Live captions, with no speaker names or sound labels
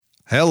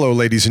Hello,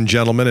 ladies and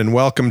gentlemen, and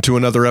welcome to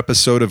another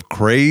episode of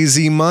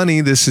Crazy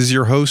Money. This is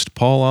your host,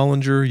 Paul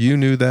Ollinger. You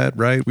knew that,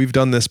 right? We've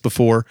done this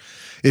before.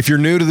 If you're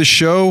new to the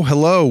show,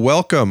 hello,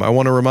 welcome. I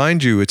want to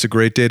remind you, it's a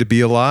great day to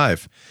be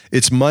alive.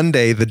 It's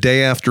Monday, the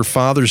day after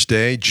Father's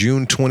Day,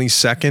 June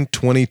 22nd,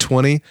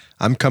 2020.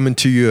 I'm coming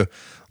to you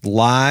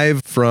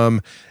live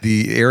from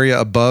the area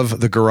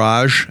above the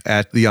garage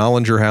at the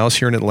Ollinger House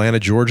here in Atlanta,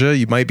 Georgia.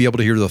 You might be able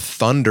to hear the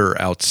thunder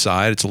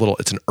outside. It's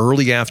an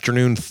early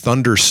afternoon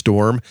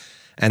thunderstorm.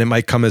 And it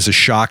might come as a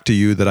shock to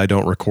you that I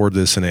don't record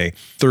this in a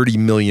 $30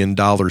 million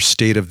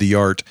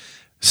state-of-the-art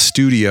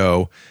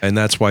studio. And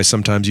that's why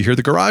sometimes you hear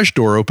the garage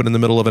door open in the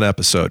middle of an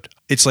episode.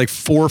 It's like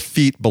 4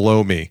 feet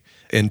below me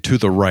and to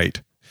the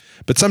right.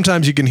 But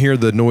sometimes you can hear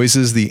the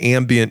noises, the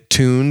ambient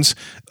tunes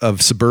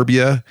of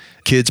suburbia,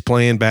 kids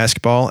playing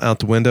basketball out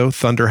the window,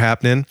 thunder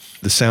happening,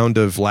 the sound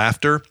of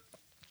laughter.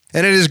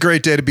 And it is a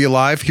great day to be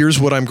alive. Here's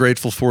what I'm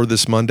grateful for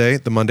this Monday,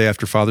 the Monday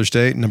after Father's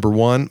Day. Number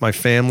one, my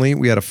family.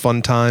 We had a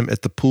fun time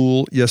at the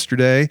pool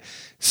yesterday.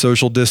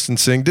 Social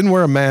distancing. Didn't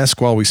wear a mask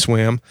while we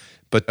swam,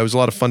 but it was a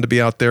lot of fun to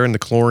be out there in the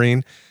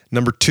chlorine.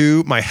 Number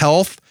two, my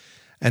health.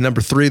 And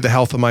number three, the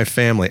health of my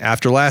family.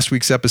 After last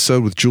week's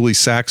episode with Julie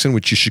Saxon,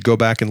 which you should go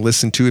back and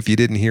listen to if you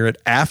didn't hear it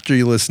after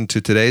you listen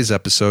to today's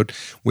episode,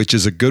 which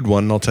is a good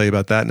one, and I'll tell you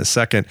about that in a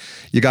second,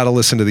 you got to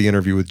listen to the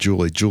interview with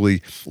Julie.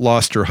 Julie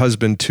lost her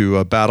husband to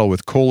a battle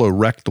with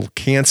colorectal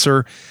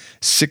cancer,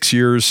 6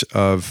 years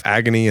of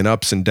agony and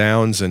ups and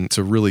downs, and it's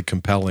a really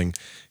compelling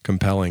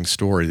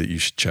story that you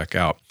should check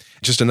out.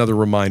 Just another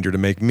reminder to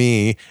make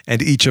me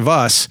and each of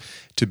us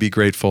to be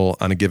grateful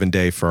on a given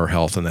day for our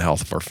health and the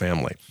health of our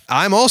family.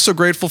 I'm also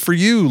grateful for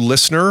you,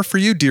 listener, for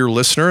you, dear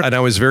listener. And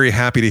I was very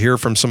happy to hear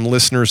from some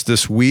listeners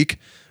this week.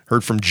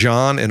 Heard from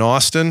John in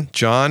Austin.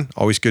 John,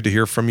 always good to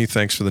hear from you.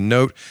 Thanks for the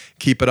note.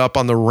 Keep it up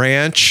on the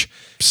ranch,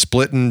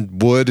 splitting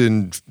wood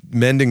and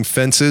mending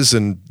fences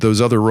and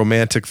those other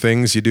romantic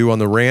things you do on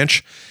the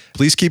ranch.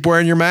 Please keep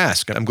wearing your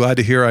mask. I'm glad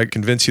to hear I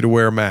convinced you to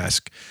wear a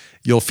mask.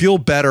 You'll feel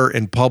better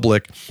in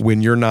public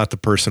when you're not the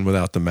person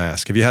without the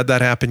mask. Have you had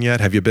that happen yet?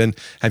 Have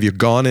you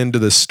gone into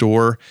the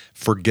store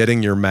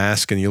forgetting your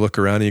mask and you look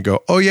around and you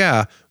go, oh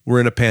yeah, we're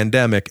in a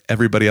pandemic.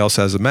 Everybody else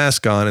has a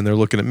mask on and they're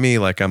looking at me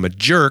like I'm a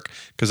jerk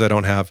because I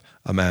don't have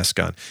a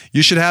mask on.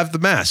 You should have the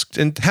mask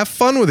and have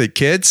fun with it,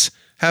 kids.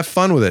 Have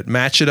fun with it.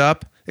 Match it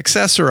up.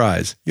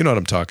 Accessorize. You know what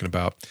I'm talking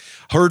about.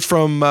 Heard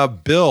from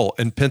Bill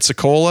in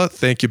Pensacola.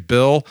 Thank you,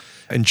 Bill.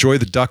 Enjoy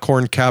the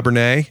Duckhorn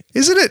Cabernet.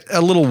 Isn't it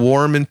a little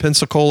warm in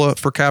Pensacola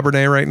for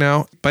Cabernet right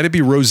now? Might it be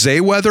rosé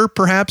weather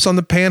perhaps on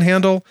the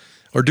panhandle?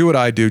 Or do what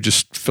I do,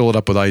 just fill it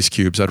up with ice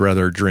cubes. I'd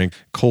rather drink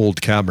cold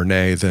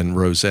Cabernet than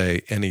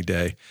rosé any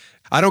day.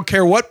 I don't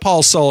care what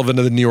Paul Sullivan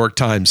of the New York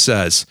Times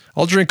says.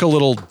 I'll drink a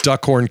little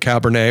Duckhorn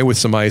Cabernet with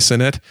some ice in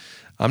it.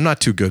 I'm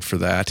not too good for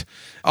that.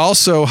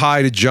 Also,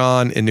 hi to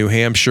John in New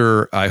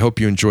Hampshire. I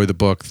hope you enjoy the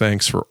book.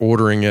 Thanks for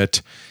ordering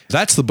it.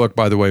 That's the book,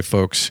 by the way,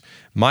 folks.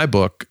 My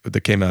book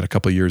that came out a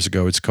couple of years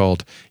ago, it's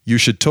called You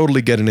Should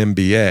Totally Get an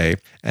MBA.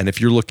 And if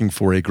you're looking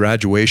for a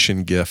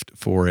graduation gift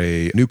for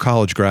a new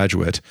college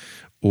graduate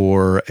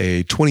or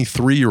a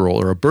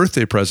 23-year-old or a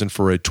birthday present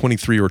for a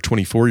 23 or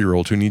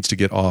 24-year-old who needs to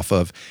get off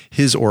of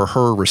his or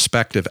her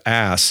respective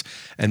ass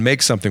and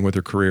make something with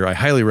their career, I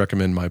highly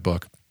recommend my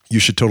book. You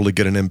Should Totally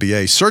Get an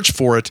MBA. Search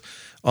for it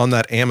on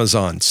that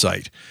Amazon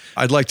site.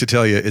 I'd like to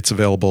tell you it's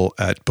available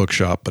at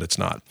Bookshop, but it's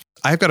not.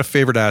 I've got a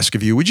favor to ask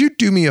of you. Would you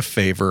do me a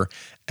favor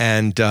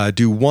and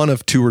do one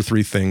of two or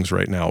three things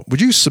right now?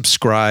 Would you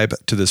subscribe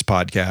to this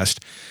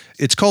podcast?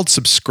 It's called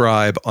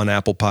Subscribe on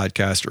Apple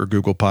Podcast or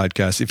Google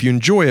Podcast. If you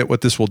enjoy it,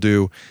 what this will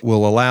do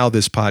will allow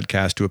this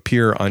podcast to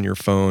appear on your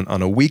phone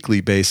on a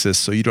weekly basis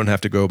so you don't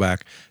have to go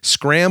back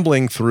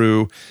scrambling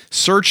through,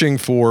 searching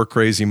for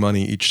Crazy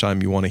Money each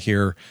time you want to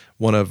hear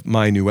one of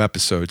my new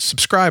episodes.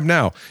 Subscribe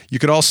now. You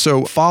could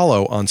also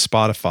follow on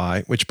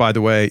Spotify, which, by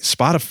the way,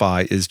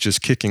 Spotify is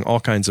just kicking all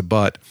kinds of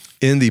butt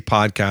in the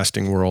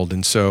podcasting world.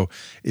 And so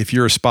if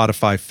you're a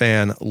Spotify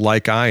fan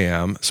like I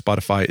am,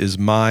 Spotify is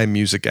my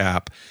music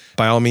app.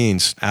 By all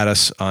means, add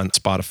us on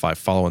Spotify,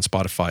 follow on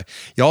Spotify.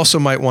 You also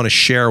might want to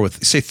share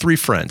with, say, three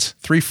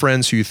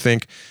friends who you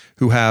think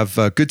who have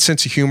a good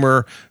sense of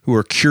humor, who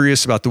are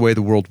curious about the way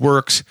the world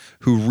works,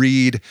 who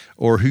read,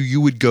 or who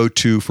you would go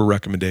to for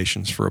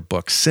recommendations for a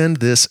book. Send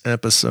this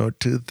episode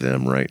to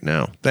them right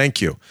now. Thank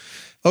you.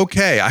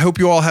 Okay, I hope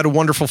you all had a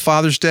wonderful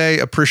Father's Day,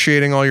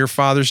 appreciating all your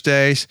Father's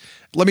Days.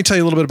 Let me tell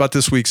you a little bit about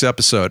this week's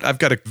episode. I've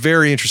got a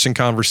very interesting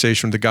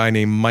conversation with a guy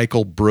named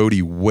Michael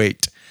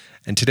Brody-Waite.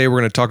 And today we're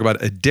going to talk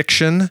about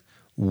addiction,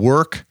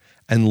 work,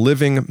 and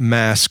living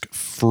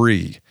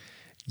mask-free.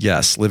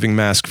 Yes, living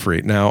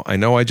mask-free. Now, I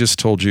know I just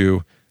told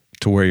you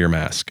to wear your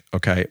mask,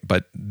 okay?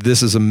 But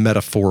this is a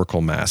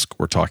metaphorical mask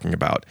we're talking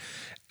about.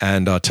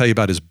 And I'll tell you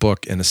about his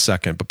book in a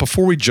second. But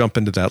before we jump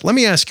into that, let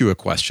me ask you a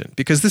question,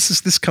 because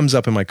this comes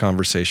up in my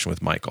conversation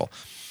with Michael.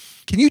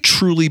 Can you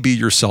truly be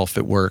yourself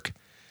at work?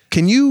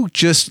 can you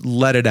just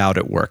let it out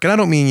at work? And I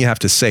don't mean you have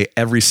to say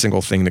every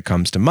single thing that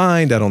comes to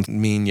mind. I don't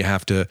mean you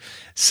have to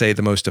say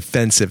the most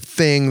offensive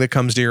thing that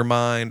comes to your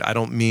mind. I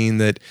don't mean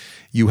that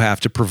you have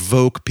to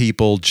provoke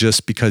people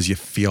just because you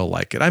feel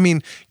like it. I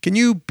mean, can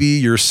you be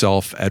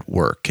yourself at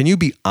work? Can you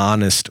be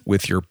honest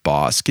with your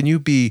boss? Can you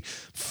be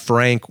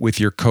frank with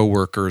your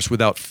coworkers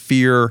without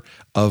fear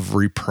of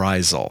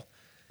reprisal?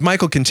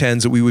 Michael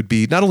contends that we would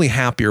be not only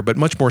happier, but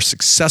much more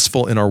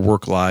successful in our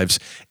work lives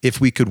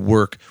if we could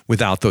work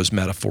without those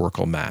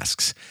metaphorical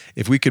masks.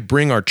 If we could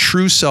bring our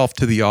true self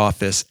to the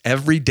office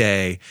every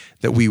day,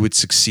 that we would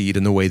succeed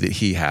in the way that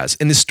he has.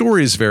 And his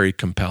story is very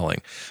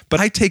compelling. But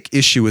I take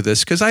issue with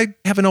this because I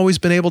haven't always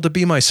been able to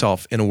be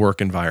myself in a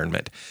work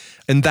environment.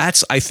 And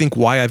that's, I think,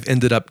 why I've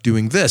ended up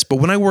doing this. But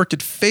when I worked at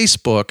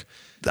Facebook,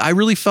 I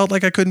really felt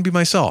like I couldn't be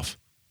myself.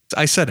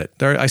 I said it.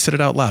 I said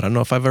it out loud. I don't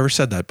know if I've ever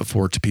said that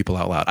before to people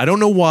out loud. I don't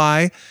know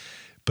why,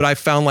 but I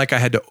found like I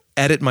had to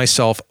edit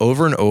myself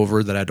over and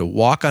over, that I had to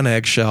walk on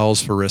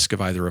eggshells for risk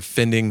of either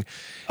offending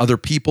other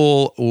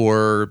people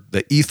or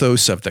the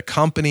ethos of the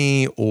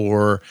company,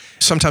 or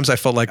sometimes I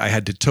felt like I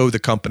had to toe the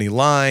company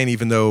line,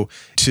 even though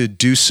to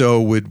do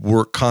so would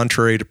work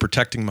contrary to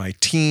protecting my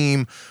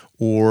team.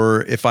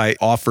 Or if I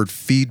offered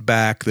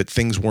feedback that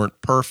things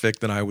weren't perfect,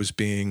 then I was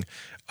being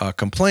a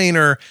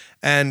complainer.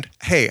 And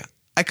hey,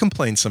 I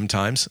complain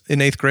sometimes. In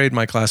 8th grade,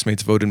 my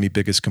classmates voted me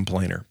biggest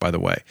complainer, by the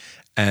way.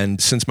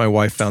 And since my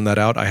wife found that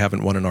out, I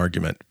haven't won an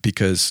argument,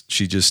 because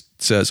she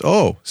just says,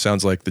 oh,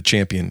 sounds like the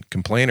champion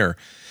complainer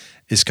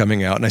is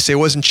coming out. And I say, it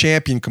wasn't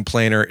champion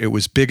complainer, it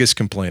was biggest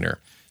complainer.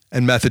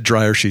 And method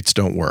dryer sheets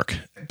don't work.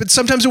 But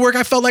sometimes at work,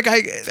 I felt like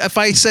if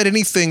I said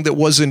anything that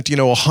wasn't,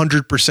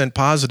 100%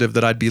 positive,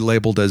 that I'd be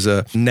labeled as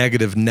a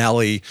negative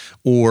Nelly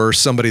or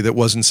somebody that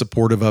wasn't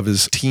supportive of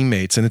his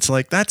teammates. And it's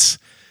like, that's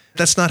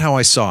not how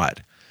I saw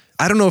it.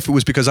 I don't know if it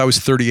was because I was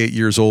 38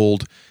 years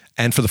old,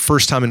 and for the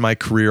first time in my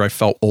career, I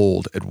felt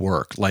old at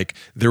work. Like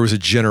there was a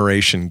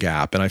generation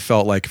gap, and I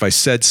felt like if I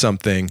said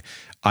something,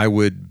 I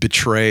would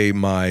betray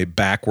my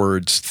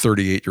backwards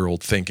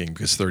 38-year-old thinking,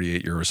 because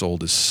 38 years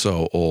old is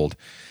so old.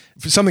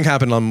 Something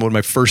happened on one of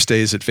my first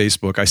days at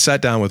Facebook. I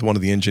sat down with one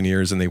of the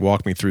engineers, and they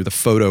walked me through the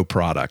photo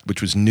product,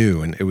 which was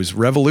new, and it was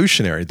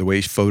revolutionary, the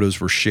way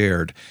photos were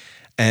shared.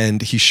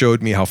 And he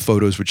showed me how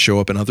photos would show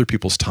up in other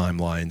people's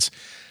timelines.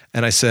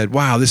 And I said,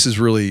 wow, this is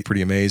really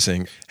pretty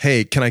amazing.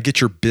 Hey, can I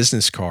get your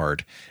business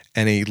card?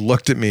 And he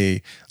looked at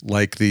me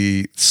like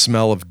the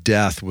smell of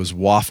death was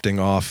wafting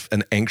off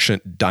an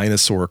ancient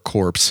dinosaur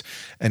corpse.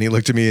 And he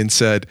looked at me and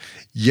said,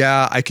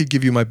 yeah, I could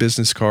give you my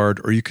business card,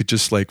 or you could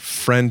just like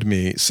friend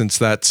me, since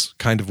that's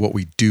kind of what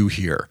we do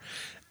here.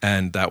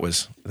 And that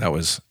was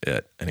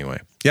it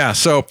anyway. Yeah.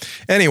 So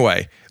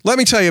anyway, let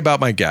me tell you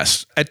about my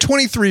guest. At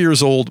 23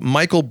 years old,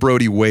 Michael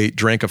Brody Waite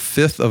drank a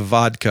fifth of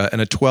vodka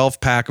and a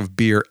 12-pack of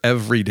beer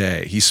every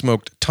day. He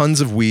smoked tons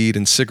of weed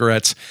and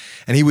cigarettes,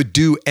 and he would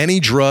do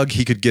any drug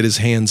he could get his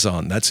hands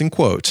on. That's in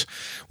quotes.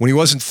 When he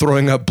wasn't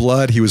throwing up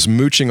blood, he was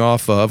mooching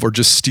off of or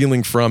just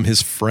stealing from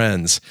his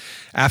friends.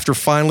 After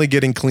finally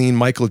getting clean,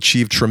 Michael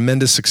achieved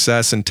tremendous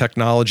success in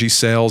technology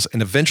sales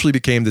and eventually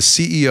became the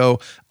CEO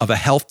of a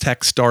health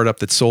tech startup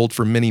that sold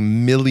for many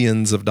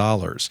millions of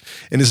dollars.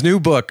 In his new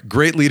book,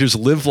 Great Leaders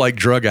Live Like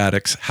Drug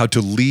Addicts: How to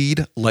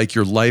Lead Like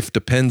Your Life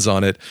Depends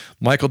on It,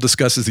 Michael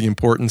discusses the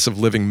importance of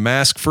living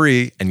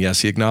mask-free, and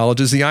yes, he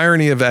acknowledges the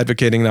irony of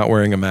advocating not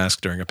wearing a mask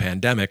during a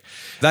pandemic.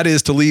 That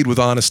is, to lead with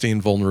honesty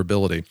and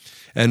vulnerability.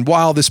 And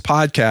while this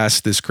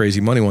podcast, this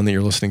Crazy Money one that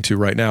you're listening to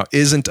right now,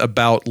 isn't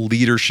about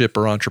leadership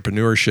or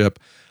entrepreneurship,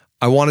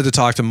 I wanted to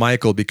talk to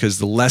Michael because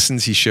the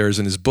lessons he shares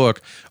in his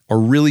book are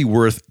really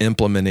worth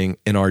implementing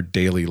in our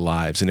daily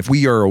lives. And if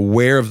we are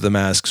aware of the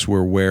masks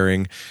we're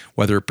wearing,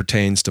 whether it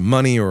pertains to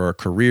money or our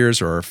careers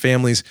or our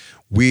families,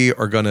 we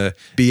are going to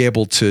be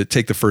able to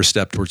take the first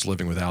step towards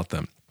living without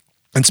them.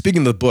 And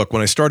speaking of the book,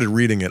 when I started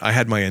reading it, I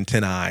had my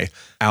antennae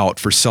out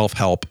for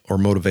self-help or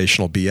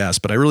motivational BS,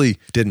 but I really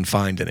didn't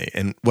find any.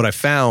 And what I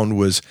found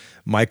was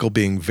Michael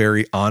being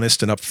very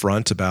honest and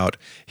upfront about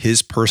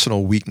his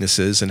personal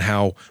weaknesses, and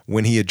how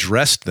when he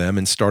addressed them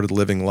and started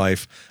living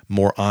life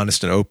more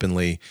honest and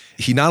openly,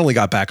 he not only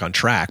got back on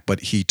track, but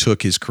he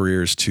took his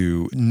careers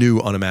to new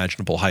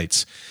unimaginable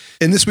heights.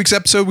 In this week's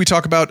episode, we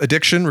talk about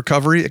addiction,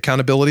 recovery,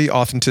 accountability,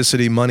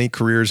 authenticity, money,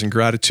 careers, and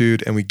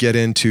gratitude. And we get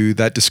into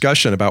that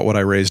discussion about what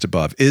I raised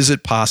above. Is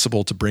it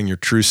possible to bring your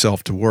true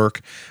self to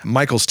work?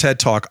 Michael's TED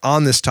Talk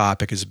on this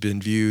topic has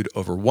been viewed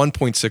over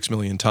 1.6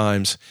 million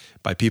times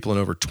by people in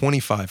over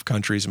 25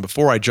 countries. And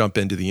before I jump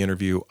into the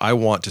interview, I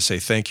want to say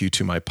thank you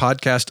to my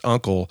podcast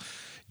uncle,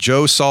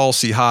 Joe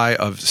Saul-Sehy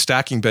of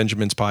Stacking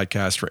Benjamins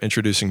podcast, for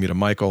introducing me to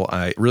Michael.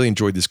 I really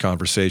enjoyed this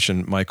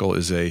conversation. Michael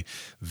is a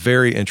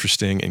very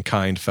interesting and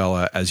kind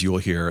fella, as you will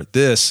hear.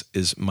 This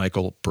is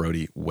Michael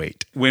Brody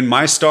Waite. When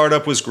my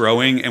startup was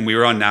growing and we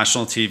were on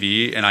national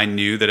TV, and I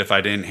knew that if I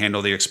didn't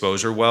handle the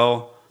exposure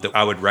well, that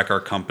I would wreck our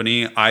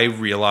company, I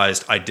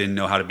realized I didn't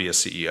know how to be a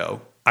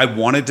CEO. I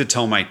wanted to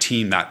tell my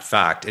team that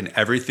fact, and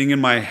everything in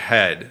my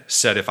head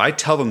said, if I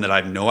tell them that I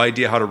have no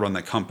idea how to run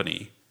the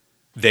company,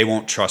 they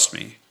won't trust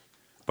me.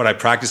 but I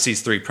practiced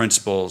these 3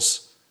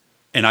 principles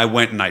and I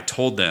went and I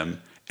told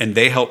them, and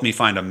they helped me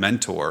find a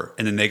mentor.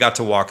 And then they got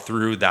to walk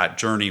through that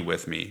journey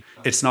with me.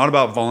 It's not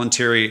about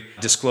voluntary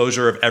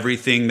disclosure of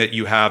everything that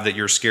you have that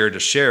you're scared to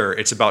share.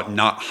 It's about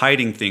not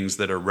hiding things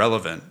that are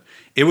relevant.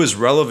 It was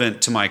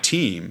relevant to my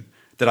team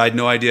that I had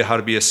no idea how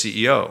to be a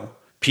CEO.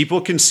 People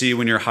can see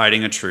when you're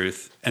hiding a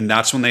truth, and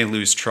that's when they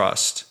lose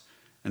trust.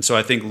 And so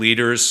I think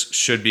leaders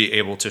should be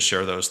able to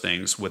share those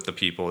things with the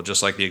people,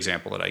 just like the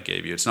example that I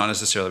gave you. It's not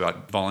necessarily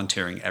about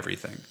volunteering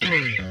everything.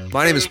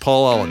 My name is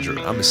Paul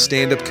Ollinger. I'm a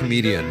stand-up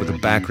comedian with a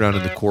background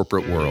in the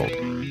corporate world.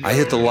 I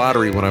hit the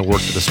lottery when I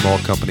worked at a small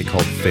company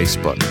called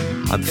Facebook.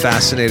 I'm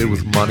fascinated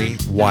with money,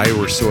 why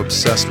we're so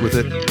obsessed with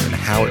it, and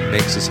how it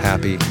makes us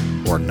happy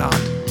or not.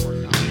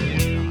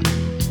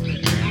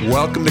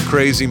 Welcome to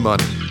Crazy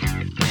Money.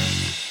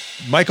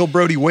 Michael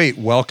Brody-Waite,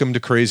 welcome to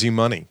Crazy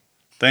Money.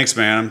 Thanks,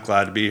 man. I'm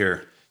glad to be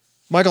here.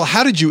 Michael,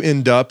 how did you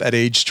end up at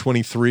age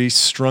 23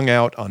 strung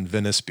out on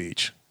Venice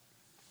Beach?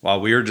 Wow,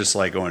 we are just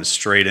like going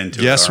straight into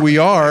it. Yes, we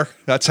are.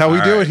 That's how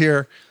we do it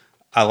here.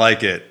 I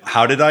like it.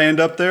 How did I end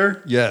up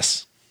there?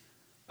 Yes.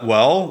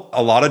 Well,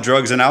 a lot of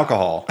drugs and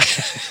alcohol.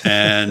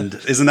 And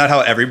isn't that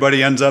how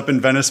everybody ends up in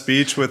Venice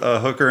Beach with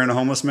a hooker and a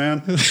homeless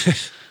man?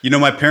 You know,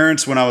 my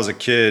parents, when I was a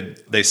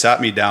kid, they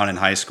sat me down in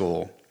high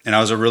school, and I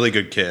was a really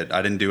good kid.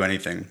 I didn't do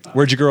anything.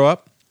 Where'd you grow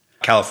up?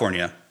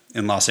 California.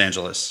 In Los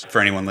Angeles.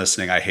 For anyone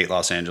listening, I hate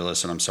Los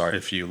Angeles, and I'm sorry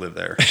if you live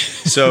there.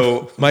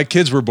 So my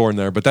kids were born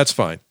there, but that's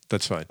fine.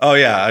 That's fine. Oh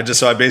yeah,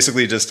 I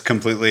basically just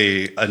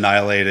completely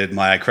annihilated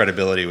my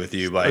credibility with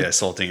you by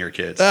assaulting your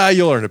kids.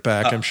 You'll earn it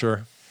back, I'm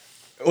sure.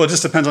 Well, it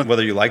just depends on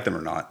whether you like them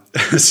or not.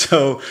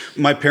 So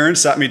my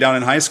parents sat me down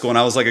in high school, and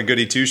I was like a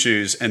goody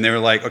two-shoes, and they were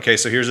like, okay,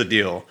 so here's the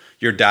deal.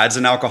 Your dad's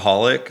an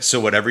alcoholic,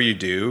 so whatever you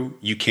do,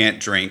 you can't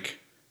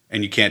drink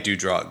and you can't do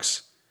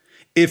drugs.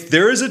 If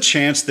there is a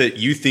chance that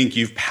you think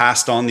you've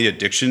passed on the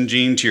addiction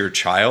gene to your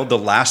child, the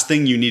last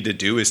thing you need to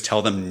do is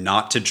tell them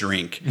not to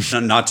drink,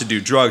 not to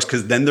do drugs,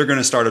 because then they're going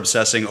to start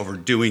obsessing over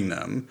doing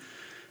them.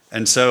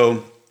 And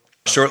so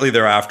shortly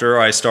thereafter,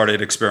 I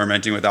started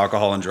experimenting with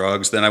alcohol and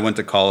drugs. Then I went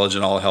to college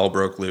and all hell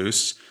broke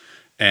loose.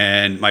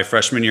 And my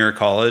freshman year of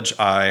college,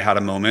 I had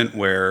a moment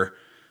where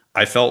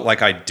I felt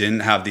like I didn't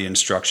have the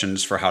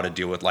instructions for how to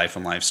deal with life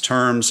on life's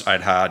terms.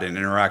 I'd had an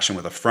interaction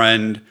with a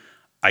friend.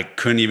 I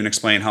couldn't even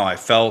explain how I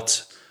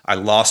felt. I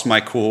lost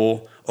my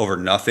cool over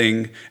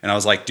nothing. And I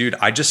was like, dude,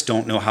 I just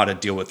don't know how to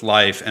deal with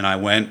life. And I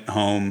went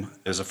home.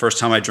 It was the first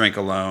time I drank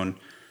alone.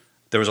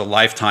 There was a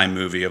Lifetime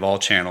movie of all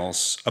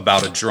channels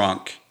about a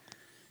drunk.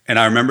 And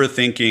I remember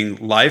thinking,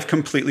 life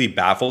completely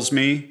baffles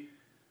me.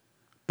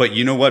 But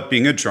you know what?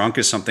 Being a drunk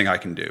is something I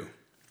can do.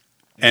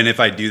 And if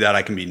I do that,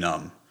 I can be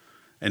numb.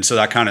 And so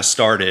that kind of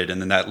started.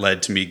 And then that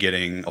led to me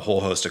getting a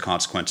whole host of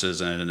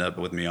consequences and ended up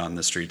with me on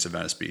the streets of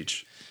Venice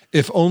Beach.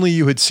 If only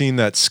you had seen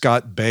that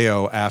Scott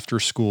Baio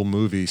after-school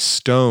movie,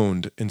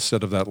 Stoned,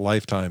 instead of that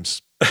Lifetime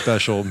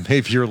special,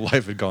 maybe your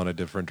life had gone a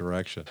different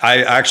direction.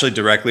 I actually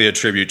directly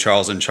attribute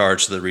Charles in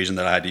Charge to the reason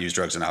that I had to use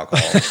drugs and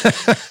alcohol.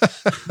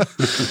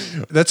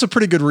 That's a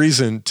pretty good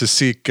reason to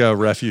seek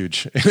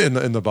refuge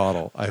in the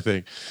bottle, I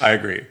think. I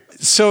agree.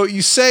 So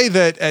you say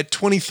that at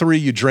 23,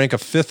 you drank a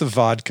fifth of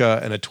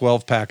vodka and a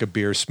 12-pack of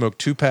beer, smoked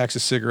 2 packs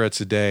of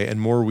cigarettes a day, and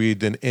more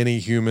weed than any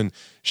human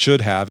should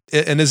have.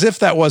 And as if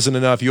that wasn't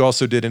enough, you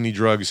also did any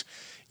drugs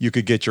you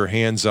could get your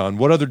hands on.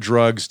 What other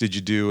drugs did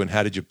you do, and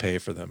how did you pay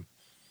for them?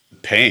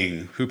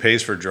 Paying. Who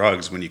pays for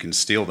drugs when you can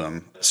steal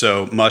them?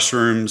 So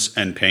mushrooms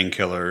and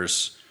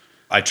painkillers.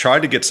 I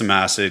tried to get some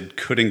acid,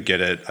 couldn't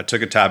get it. I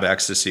took a tab of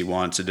ecstasy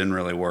once. It didn't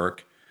really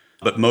work.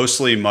 But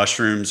mostly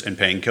mushrooms and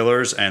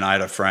painkillers. And I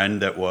had a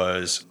friend that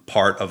was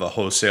part of a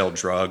wholesale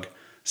drug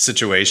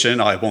situation.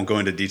 I won't go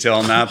into detail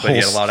on that, but he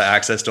had a lot of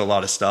access to a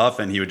lot of stuff,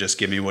 and he would just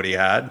give me what he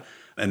had.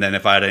 And then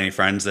if I had any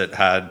friends that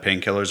had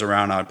painkillers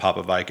around, I would pop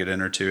a Vicodin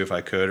or 2 if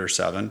I could, or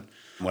 7,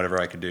 whatever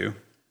I could do.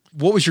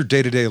 What was your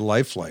day-to-day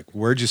life like?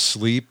 Where'd you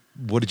sleep?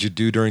 What did you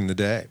do during the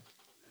day?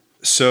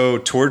 So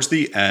towards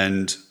the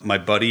end, my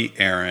buddy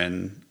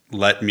Aaron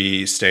let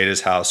me stay at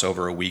his house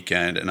over a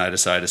weekend, and I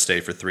decided to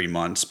stay for 3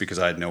 months because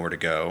I had nowhere to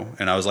go.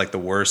 And I was like the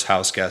worst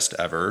house guest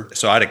ever.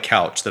 So I had a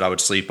couch that I would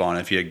sleep on.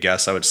 If he had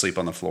guests, I would sleep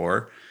on the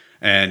floor.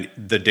 And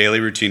the daily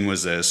routine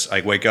was this.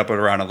 I wake up at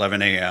around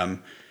 11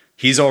 a.m.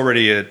 He's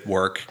already at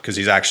work because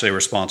he's actually a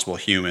responsible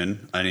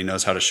human and he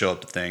knows how to show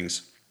up to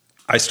things.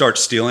 I start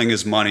stealing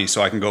his money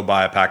so I can go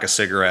buy a pack of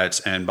cigarettes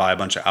and buy a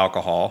bunch of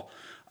alcohol.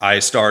 I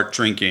start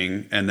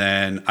drinking, and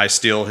then I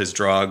steal his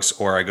drugs,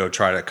 or I go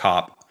try to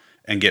cop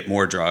and get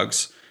more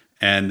drugs.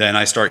 And then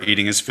I start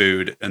eating his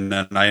food, and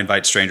then I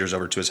invite strangers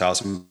over to his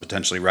house and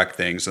potentially wreck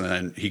things. And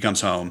then he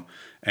comes home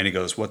and he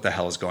goes, what the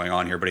hell is going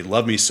on here? But he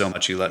loved me so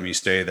much, he let me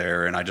stay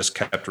there. And I just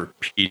kept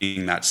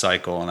repeating that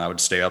cycle, and I would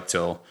stay up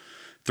till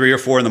 3 or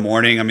 4 in the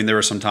morning. I mean, there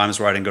were some times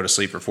where I didn't go to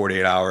sleep for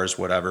 48 hours,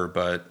 whatever.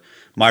 But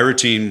my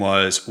routine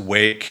was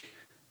wake,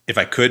 if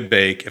I could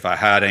bake, if I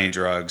had any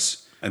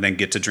drugs, and then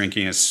get to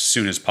drinking as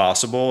soon as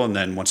possible. And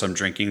then once I'm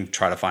drinking,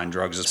 try to find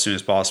drugs as soon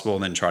as possible,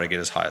 and then try to get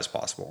as high as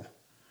possible.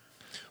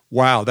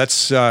 Wow,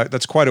 that's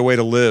quite a way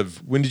to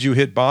live. When did you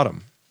hit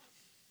bottom?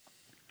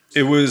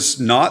 It was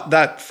not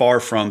that far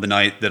from the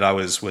night that I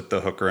was with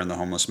the hooker and the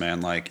homeless man.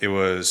 Like it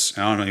was,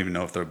 I don't even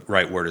know if the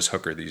right word is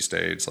hooker these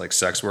days, like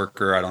sex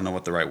worker. I don't know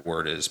what the right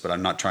word is, but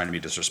I'm not trying to be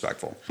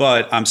disrespectful.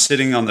 But I'm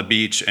sitting on the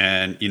beach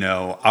and,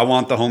 I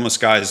want the homeless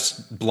guy's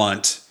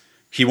blunt.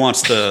 He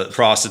wants the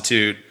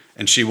prostitute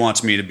and she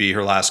wants me to be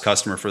her last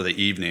customer for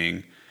the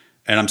evening.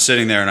 And I'm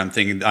sitting there and I'm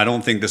thinking, I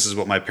don't think this is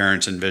what my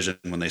parents envisioned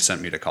when they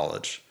sent me to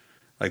college.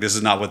 Like this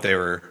is not what they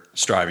were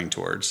striving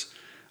towards.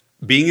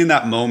 Being in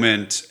that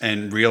moment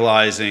and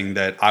realizing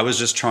that I was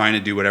just trying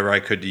to do whatever I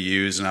could to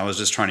use, and I was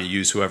just trying to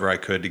use whoever I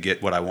could to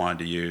get what I wanted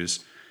to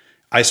use,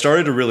 I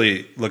started to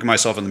really look at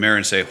myself in the mirror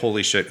and say,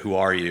 holy shit, who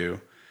are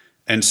you?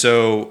 And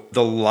so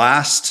the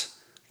last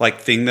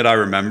thing that I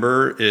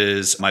remember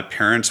is my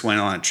parents went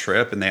on a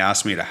trip and they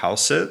asked me to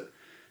house sit.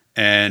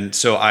 And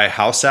so I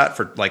house sat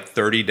for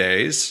 30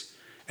 days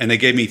and they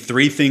gave me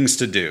 3 things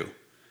to do.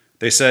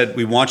 They said,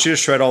 we want you to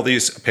shred all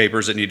these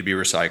papers that need to be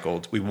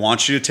recycled. We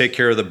want you to take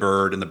care of the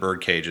bird and the bird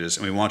cages.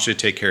 And we want you to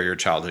take care of your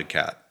childhood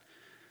cat.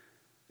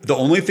 The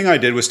only thing I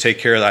did was take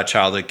care of that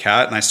childhood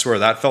cat. And I swear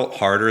that felt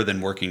harder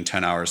than working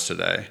 10 hours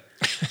today.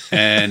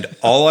 And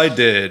all I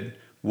did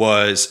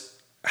was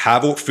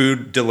have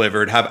food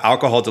delivered, have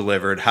alcohol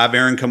delivered, have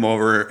Aaron come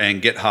over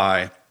and get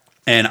high.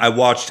 And I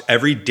watched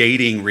every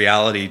dating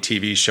reality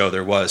TV show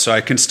there was. So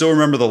I can still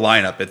remember the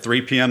lineup. At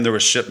 3 p.m., there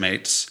was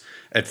Shipmates.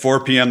 At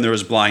 4 p.m., there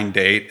was Blind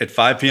Date. At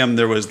 5 p.m.,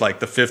 there was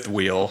the fifth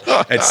wheel.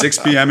 At 6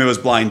 p.m., it was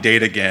Blind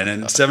Date again.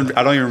 And 7,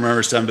 I don't even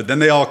remember 7, but then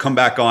they all come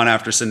back on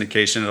after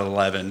syndication at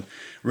 11.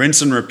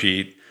 Rinse and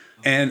repeat.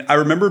 And I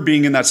remember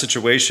being in that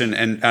situation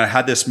and I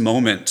had this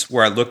moment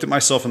where I looked at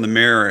myself in the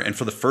mirror and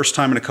for the first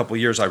time in a couple of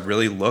years, I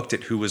really looked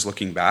at who was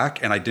looking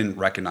back and I didn't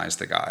recognize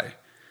the guy.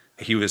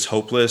 He was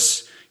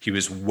hopeless. He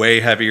was way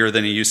heavier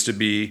than he used to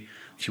be.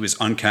 He was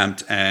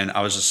unkempt. And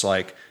I was just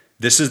like,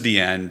 this is the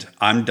end.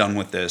 I'm done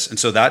with this. And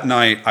so that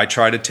night, I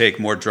tried to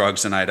take more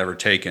drugs than I'd ever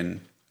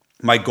taken.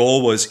 My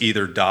goal was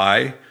either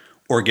die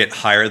or get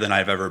higher than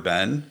I've ever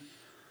been.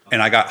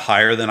 And I got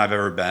higher than I've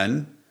ever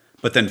been.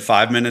 But then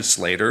 5 minutes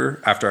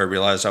later, after I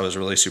realized I was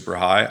really super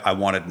high, I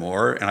wanted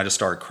more. And I just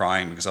started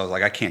crying because I was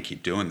like, I can't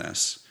keep doing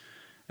this.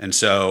 And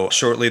so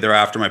shortly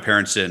thereafter, my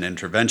parents did an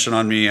intervention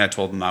on me. I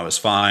told them I was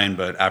fine.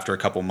 But after a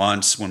couple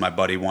months, when my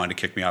buddy wanted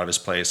to kick me out of his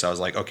place, I was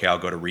like, okay, I'll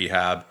go to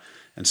rehab.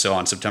 And so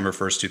on September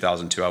 1st,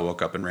 2002, I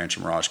woke up in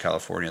Rancho Mirage,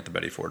 California at the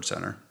Betty Ford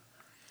Center.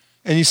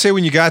 And you say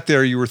when you got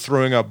there, you were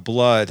throwing up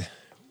blood.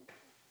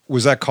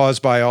 Was that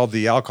caused by all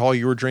the alcohol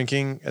you were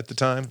drinking at the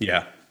time?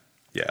 Yeah.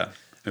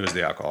 It was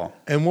the alcohol.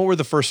 And what were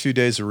the first few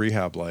days of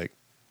rehab like?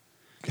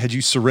 Had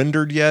you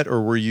surrendered yet or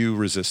were you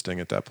resisting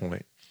at that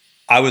point?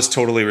 I was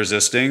totally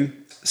resisting.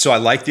 So I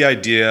liked the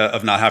idea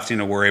of not having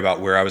to worry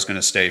about where I was going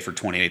to stay for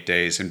 28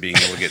 days and being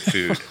able to get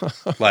food.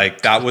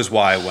 That was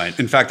why I went.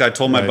 In fact, I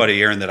told my buddy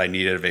Aaron that I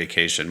needed a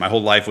vacation. My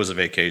whole life was a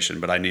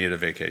vacation, but I needed a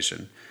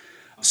vacation.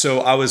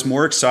 So I was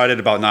more excited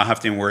about not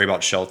having to worry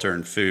about shelter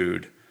and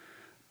food.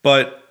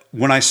 But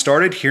when I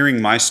started hearing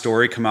my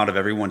story come out of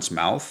everyone's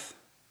mouth,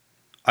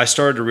 I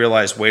started to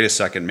realize, wait a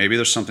second, maybe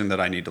there's something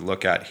that I need to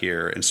look at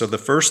here. And so the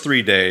first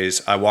 3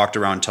 days, I walked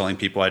around telling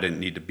people I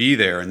didn't need to be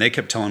there, and they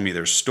kept telling me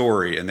their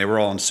story, and they were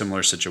all in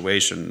similar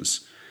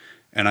situations.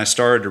 And I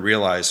started to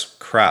realize,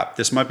 crap,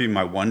 this might be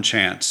my one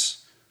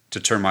chance to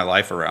turn my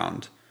life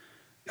around.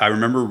 I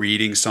remember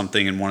reading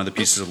something in one of the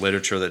pieces of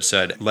literature that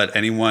said, let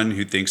anyone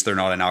who thinks they're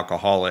not an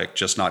alcoholic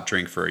just not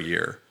drink for a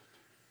year.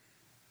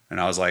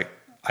 And I was like,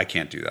 I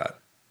can't do that.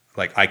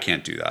 I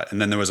can't do that. And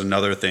then there was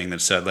another thing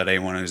that said, let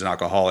anyone who's an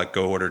alcoholic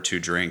go order 2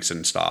 drinks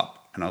and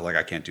stop. And I was like,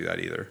 I can't do that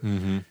either.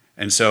 Mm-hmm.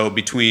 And so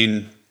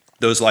between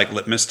those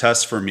litmus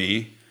tests for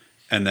me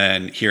and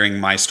then hearing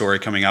my story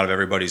coming out of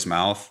everybody's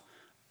mouth,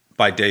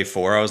 by day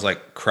 4, I was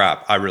like,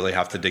 crap, I really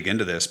have to dig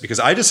into this because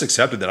I just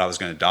accepted that I was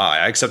going to die.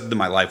 I accepted that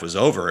my life was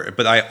over.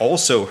 But I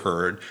also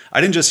heard,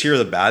 I didn't just hear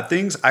the bad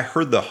things, I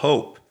heard the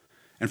hope.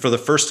 And for the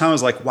first time, I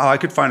was like, wow, I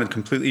could find a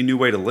completely new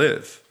way to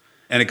live.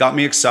 And it got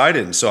me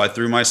excited, and so I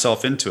threw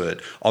myself into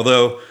it.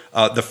 Although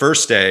the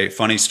first day,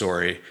 funny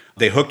story,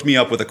 they hooked me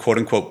up with a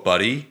quote-unquote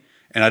buddy,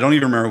 and I don't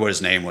even remember what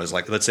his name was.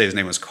 Let's say his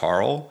name was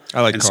Carl.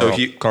 I like Carl.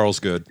 So Carl's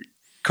good.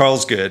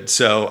 Carl's good.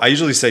 So I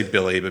usually say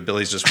Billy, but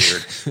Billy's just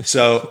weird.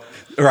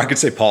 Or I could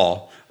say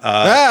Paul.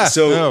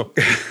 So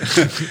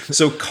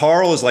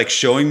Carl is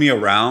showing me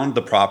around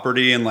the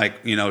property and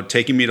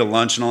taking me to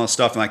lunch and all this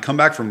stuff. And I come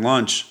back from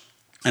lunch,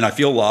 and I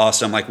feel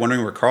lost. I'm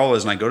wondering where Carl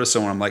is, and I go to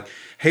someone. I'm like,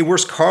 hey,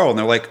 where's Carl? And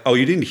they're like, oh,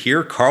 you didn't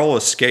hear? Carl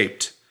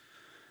escaped.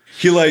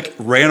 He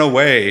ran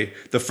away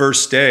the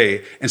first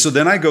day. And so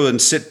then I go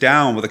and sit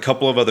down with a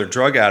couple of other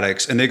drug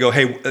addicts and they go,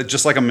 hey,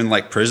 just like I'm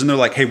in prison. They're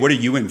like, hey, what are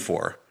you in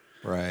for?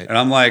 Right. And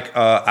I'm like,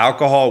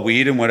 alcohol,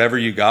 weed, and whatever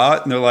you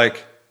got. And they're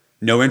like,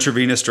 no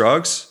intravenous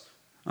drugs?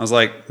 I was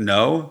like,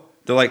 no.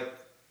 They're like,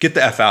 get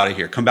the F out of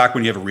here. Come back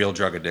when you have a real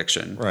drug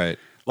addiction. Right.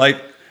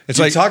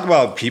 It's talk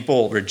about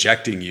people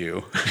rejecting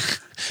you.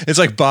 It's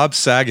like Bob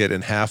Saget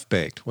in Half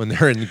Baked when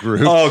they're in the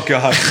group. Oh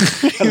God,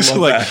 I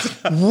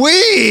love that.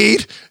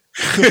 Weed.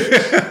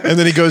 And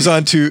then he goes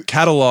on to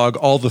catalog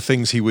all the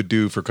things he would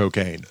do for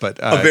cocaine. But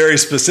a very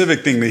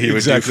specific thing that he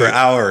would do for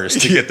hours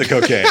to get the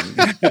cocaine.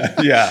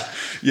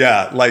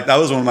 Yeah. Like that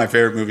was one of my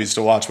favorite movies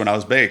to watch when I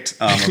was baked,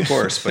 of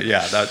course. But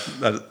yeah,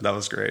 that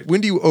was great. When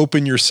do you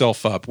open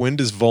yourself up? When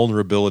does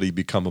vulnerability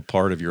become a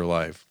part of your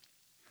life?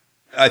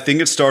 I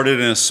think it started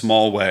in a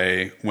small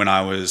way when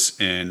I was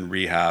in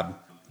rehab,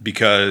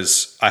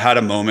 because I had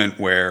a moment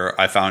where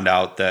I found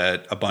out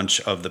that a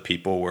bunch of the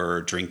people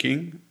were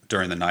drinking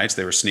during the nights.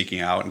 They were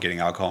sneaking out and getting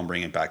alcohol and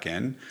bringing it back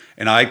in.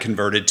 And I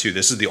converted to,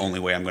 this is the only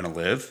way I'm going to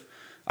live.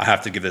 I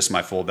have to give this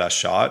my full best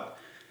shot.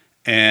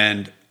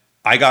 And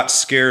I got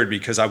scared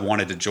because I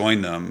wanted to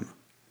join them.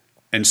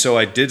 And so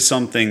I did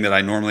something that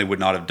I normally would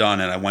not have done.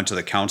 And I went to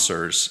the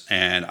counselors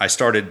and I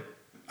started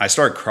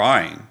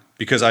crying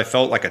because I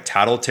felt like a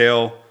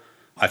tattletale.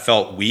 I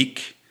felt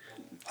weak.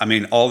 I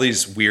mean, all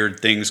these weird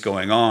things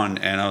going on.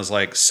 And I was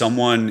like,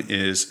 someone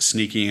is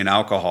sneaking in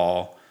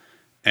alcohol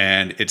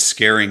and it's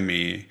scaring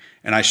me.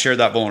 And I shared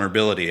that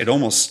vulnerability. It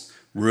almost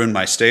ruined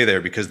my stay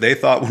there because they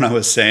thought when I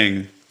was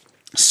saying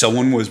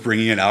someone was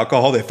bringing in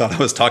alcohol, they thought I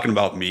was talking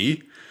about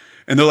me.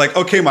 And they're like,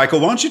 okay, Michael,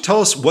 why don't you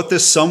tell us what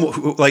this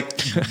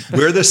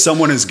where this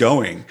someone is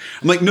going?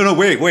 I'm like, no,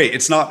 wait,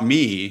 it's not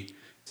me.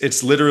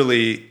 It's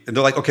literally, and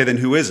they're like, okay, then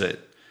who is it?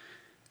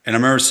 And I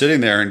remember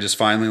sitting there and just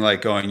finally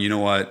like going, you know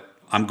what?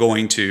 I'm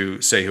going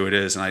to say who it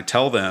is. And I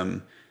tell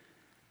them.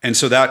 And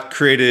so that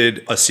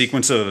created a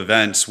sequence of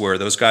events where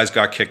those guys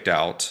got kicked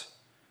out.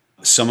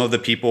 Some of the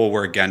people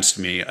were against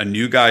me. A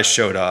new guy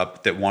showed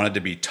up that wanted to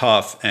be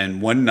tough.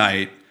 And one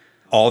night,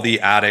 all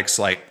the addicts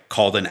like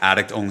called an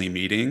addict only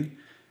meeting.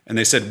 And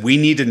they said, we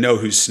need to know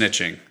who's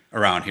snitching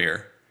around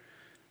here.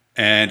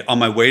 And on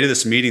my way to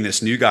this meeting,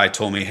 this new guy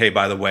told me, hey,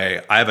 by the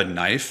way, I have a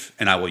knife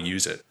and I will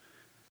use it.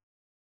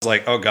 I was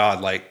like, oh God,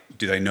 like,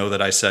 do they know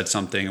that I said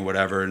something or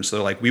whatever? And so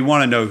they're like, we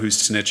want to know who's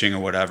snitching or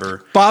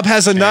whatever. Bob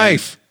has a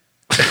knife.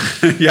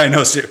 Yeah, I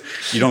know. So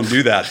you don't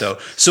do that though.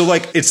 So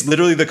like, it's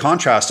literally the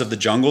contrast of the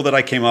jungle that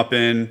I came up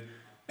in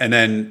and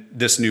then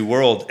this new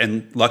world.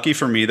 And lucky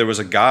for me, there was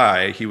a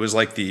guy, he was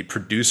like the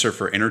producer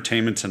for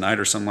Entertainment Tonight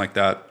or something like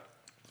that.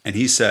 And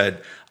he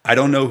said, I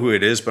don't know who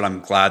it is, but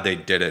I'm glad they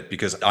did it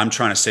because I'm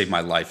trying to save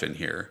my life in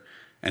here.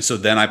 And so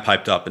then I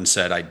piped up and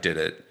said, I did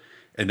it.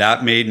 And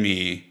that made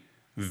me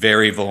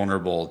very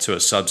vulnerable to a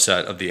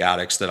subset of the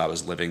addicts that I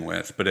was living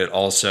with. But it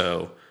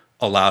also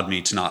allowed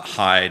me to not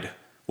hide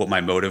what my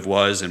motive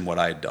was and what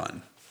I had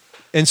done.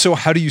 And so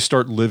how do you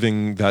start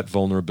living that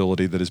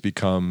vulnerability that has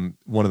become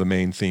one of the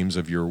main themes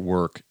of your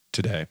work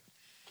today?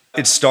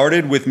 It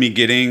started with me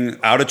getting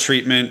out of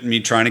treatment, me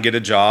trying to get a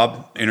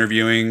job,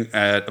 interviewing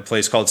at a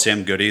place called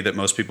Sam Goody that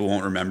most people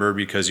won't remember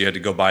because you had to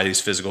go buy these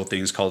physical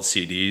things called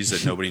CDs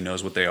that nobody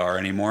knows what they are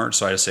anymore.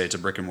 So I just say it's a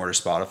brick and mortar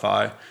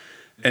Spotify.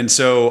 And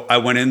so I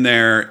went in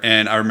there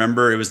and I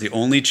remember it was the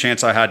only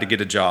chance I had to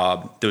get a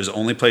job. There was the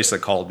only place that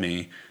called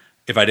me.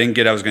 If I didn't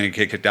get it, I was going to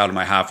get kicked out of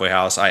my halfway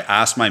house. I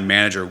asked my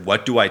manager,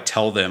 what do I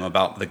tell them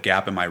about the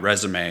gap in my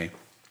resume?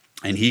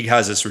 And he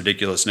has this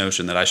ridiculous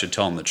notion that I should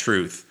tell him the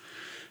truth.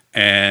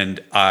 And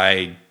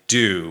I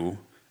do,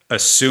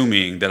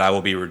 assuming that I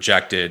will be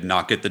rejected,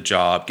 not get the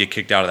job, get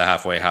kicked out of the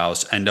halfway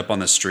house, end up on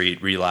the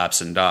street,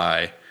 relapse and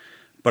die.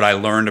 But I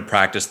learned to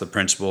practice the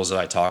principles that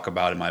I talk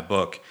about in my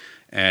book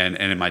and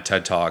in my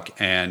TED Talk.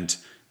 And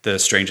the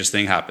strangest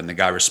thing happened. The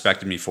guy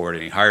respected me for it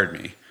and he hired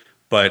me.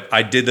 But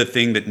I did the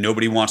thing that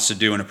nobody wants to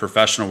do in a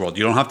professional world.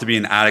 You don't have to be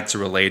an addict to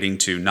relating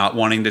to not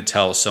wanting to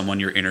tell someone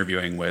you're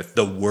interviewing with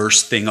the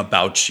worst thing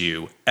about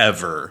you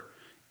ever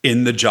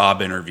in the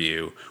job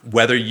interview.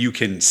 Whether you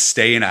can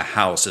stay in a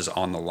house is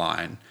on the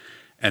line.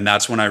 And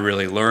that's when I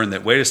really learned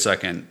that, wait a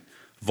second,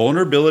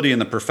 vulnerability in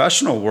the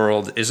professional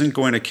world isn't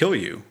going to kill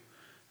you.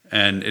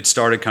 And it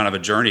started kind of a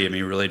journey of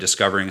me really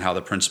discovering how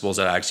the principles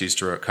that Addicts Use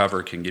to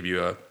Recover can give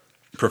you a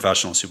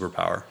professional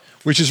superpower.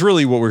 Which is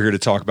really what we're here to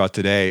talk about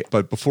today.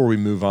 But before we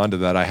move on to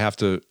that, I have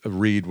to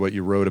read what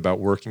you wrote about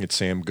working at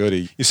Sam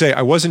Goody. You say,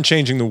 I wasn't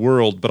changing the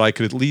world, but I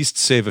could at least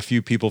save a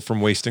few people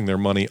from wasting their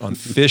money on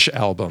Phish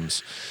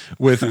albums,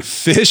 with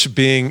Phish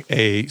being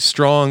a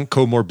strong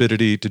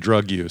comorbidity to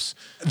drug use.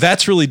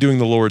 That's really doing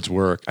the Lord's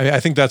work. I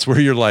think that's where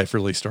your life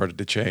really started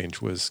to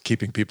change, was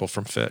keeping people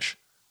from Phish.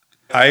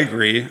 I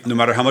agree. No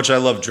matter how much I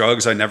love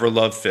drugs, I never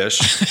loved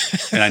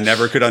Phish and I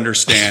never could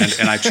understand.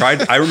 And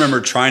I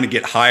remember trying to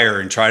get higher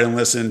and try to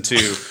listen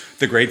to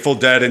the Grateful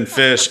Dead and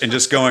Phish and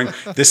just going,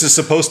 this is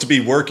supposed to be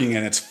working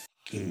and it's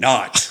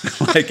not.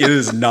 Like, it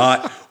is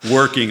not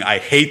working. I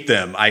hate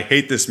them. I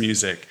hate this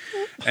music.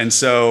 And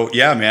so,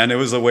 yeah, man, it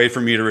was a way for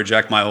me to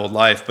reject my old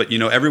life. But, you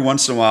know, every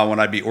once in a while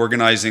when I'd be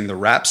organizing the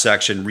rap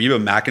section, Reba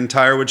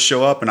McEntire would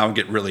show up and I would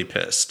get really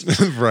pissed.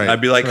 Right. I'd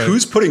be like,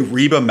 who's putting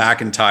Reba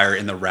McEntire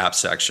in the rap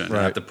section? Right.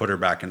 I have to put her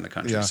back in the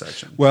country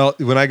section. Well,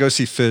 when I go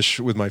see Phish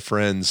with my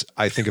friends,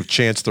 I think of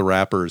Chance the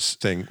Rapper's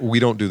thing.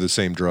 We don't do the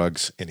same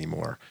drugs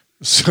anymore.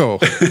 So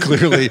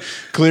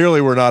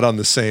clearly we're not on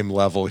the same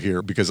level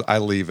here because I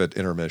leave at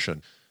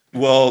intermission.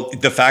 Well,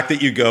 the fact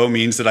that you go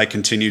means that I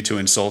continue to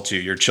insult you.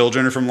 Your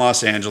children are from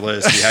Los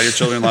Angeles. You had your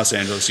children in Los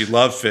Angeles. You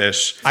love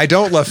fish. I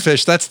don't love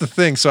fish. That's the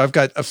thing. So I've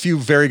got a few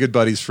very good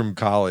buddies from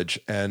college,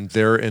 and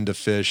they're into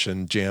fish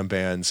and jam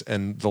bands.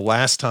 And the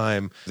last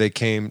time they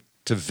came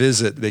to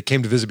visit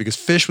because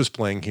Fish was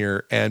playing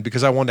here. And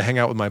because I wanted to hang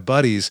out with my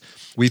buddies,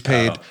 we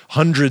paid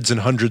hundreds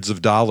and hundreds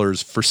of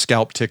dollars for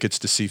scalp tickets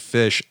to see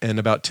Fish. And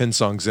about 10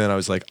 songs in, I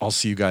was like, I'll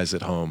see you guys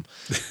at home.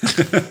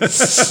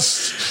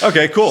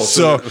 Okay, cool.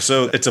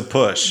 So it's a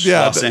push.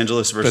 Yeah, Los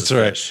Angeles versus that's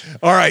right. Fish.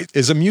 All right.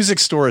 Is a music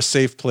store a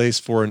safe place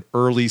for an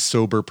early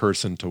sober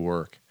person to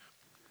work?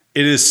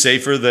 It is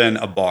safer than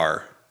a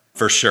bar,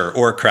 for sure,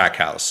 or a crack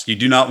house. You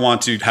do not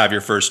want to have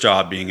your first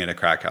job being in a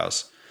crack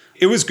house.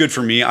 It was good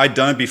for me. I'd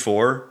done it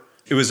before.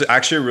 It was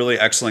actually a really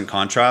excellent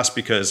contrast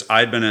because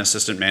I'd been an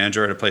assistant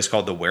manager at a place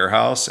called The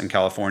Warehouse in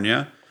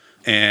California,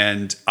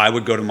 and I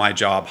would go to my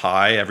job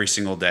high every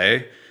single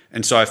day.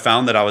 And so I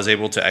found that I was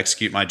able to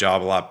execute my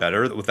job a lot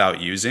better without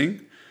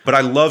using. But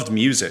I loved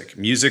music.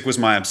 Music was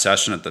my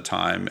obsession at the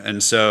time.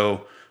 And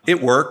so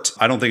it worked.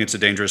 I don't think it's a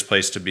dangerous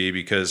place to be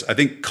because I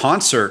think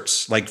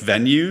concerts, like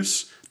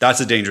venues, that's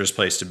a dangerous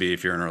place to be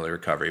if you're in early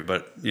recovery.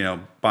 But,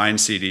 buying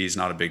CDs,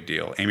 not a big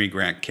deal. Amy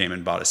Grant came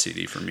and bought a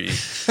CD for me,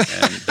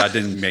 and that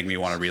didn't make me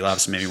want to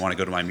relapse. It made me want to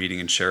go to my meeting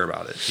and share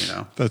about it,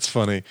 That's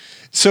funny.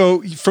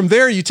 So from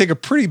there, you take a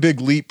pretty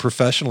big leap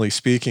professionally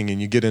speaking,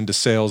 and you get into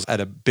sales at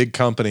a big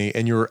company,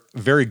 and you're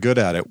very good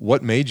at it.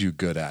 What made you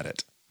good at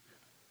it?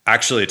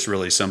 Actually, it's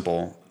really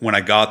simple. When I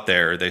got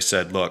there, they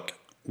said, look,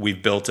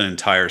 we've built an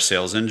entire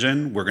sales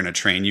engine. We're going to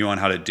train you on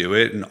how to do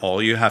it. And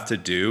all you have to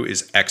do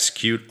is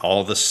execute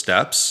all the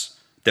steps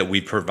that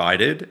we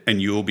provided,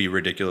 and you will be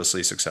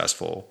ridiculously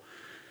successful.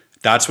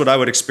 That's what I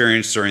would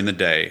experience during the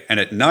day. And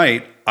at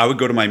night, I would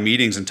go to my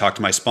meetings and talk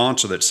to my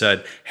sponsor that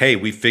said, hey,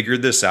 we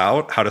figured this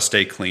out, how to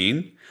stay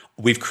clean.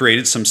 We've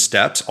created some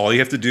steps. All you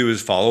have to do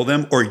is follow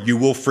them or you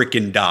will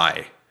freaking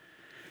die.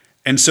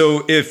 And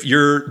so if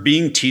you're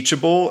being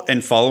teachable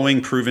and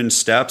following proven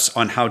steps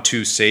on how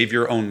to save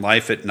your own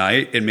life at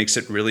night, it makes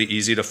it really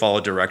easy to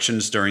follow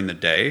directions during the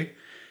day.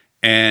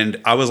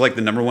 And I was like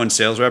the number one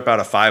sales rep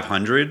out of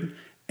 500.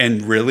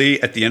 And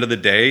really, at the end of the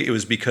day, it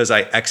was because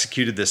I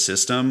executed this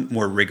system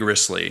more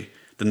rigorously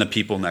than the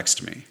people next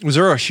to me. Was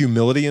there a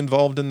humility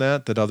involved in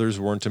that others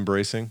weren't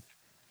embracing?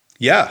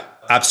 Yeah,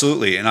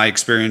 absolutely. And I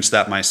experienced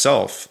that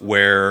myself,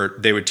 where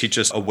they would teach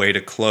us a way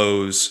to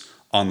close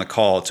on the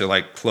call,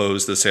 to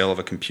close the sale of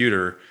a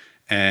computer.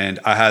 And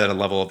I had a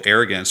level of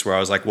arrogance where I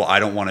was like, well, I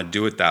don't want to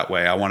do it that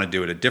way. I want to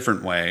do it a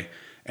different way.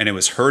 And it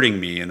was hurting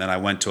me. And then I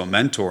went to a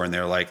mentor and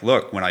they're like,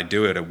 look, when I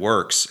do it, it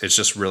works. It's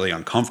just really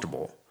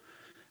uncomfortable.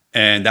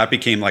 And that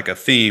became like a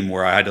theme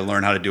where I had to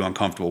learn how to do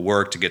uncomfortable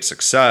work to get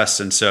success.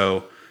 And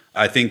so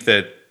I think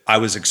that I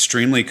was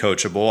extremely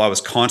coachable. I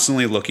was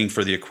constantly looking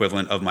for the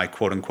equivalent of my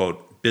quote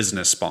unquote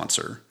business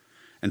sponsor.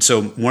 And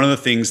so one of the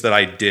things that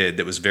I did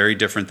that was very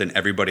different than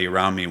everybody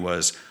around me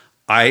was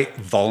I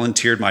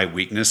volunteered my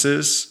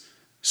weaknesses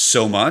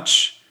so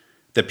much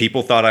that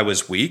people thought I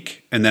was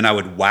weak, and then I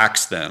would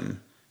wax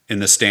them in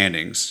the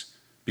standings.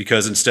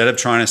 Because instead of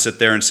trying to sit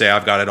there and say,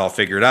 I've got it all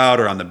figured out,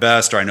 or I'm the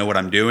best, or I know what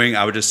I'm doing,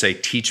 I would just say,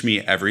 teach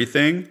me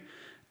everything.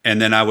 And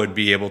then I would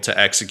be able to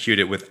execute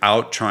it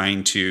without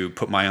trying to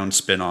put my own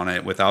spin on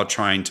it, without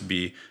trying to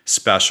be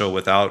special,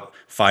 without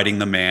fighting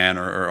the man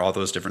or all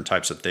those different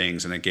types of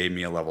things. And it gave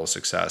me a level of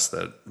success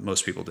that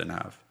most people didn't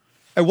have.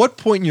 At what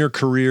point in your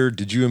career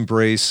did you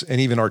embrace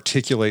and even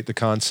articulate the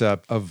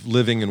concept of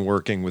living and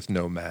working with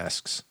no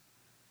masks?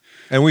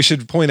 And we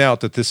should point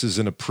out that this is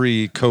in a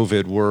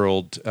pre-COVID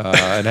world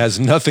and has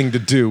nothing to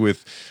do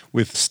with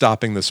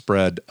stopping the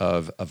spread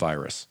of a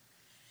virus.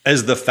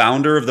 As the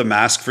founder of the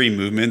mask-free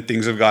movement,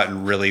 things have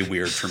gotten really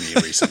weird for me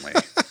recently.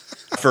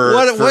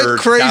 What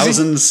crazy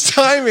thousands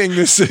timing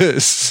this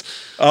is.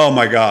 Oh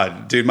my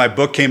God, dude, my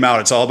book came out.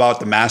 It's all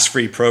about the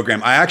mask-free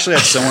program. I actually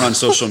had someone on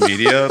social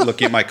media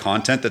looking at my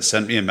content that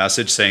sent me a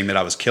message saying that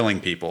I was killing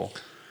people.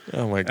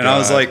 Oh my God. And I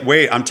was like,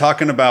 wait, I'm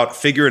talking about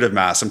figurative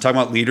masks. I'm talking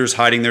about leaders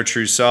hiding their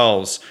true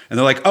selves. And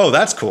they're like, oh,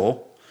 that's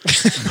cool.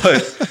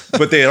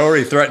 but they had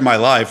already threatened my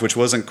life, which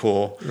wasn't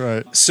cool.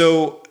 Right.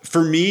 So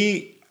for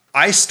me,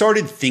 I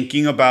started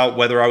thinking about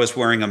whether I was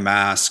wearing a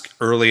mask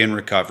early in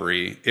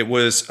recovery. It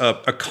was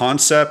a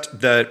concept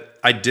that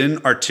I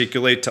didn't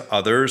articulate to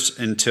others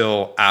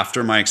until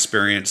after my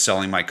experience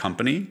selling my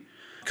company,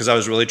 because I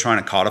was really trying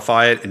to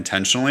codify it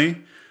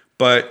intentionally.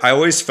 But I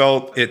always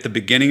felt at the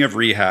beginning of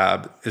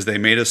rehab is they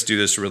made us do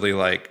this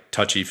really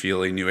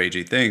touchy-feely, new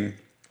agey thing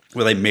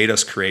where they made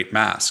us create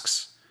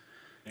masks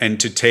and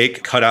to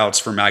take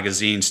cutouts for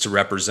magazines to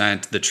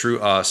represent the true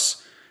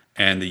us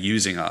and the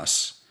using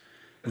us.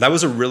 That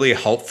was a really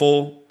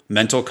helpful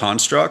mental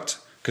construct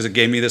because it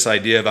gave me this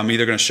idea of I'm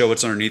either going to show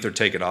what's underneath or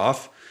take it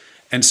off.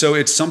 And so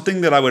it's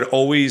something that I would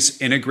always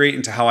integrate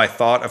into how I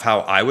thought of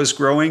how I was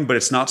growing, but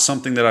it's not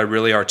something that I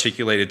really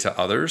articulated to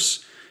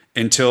others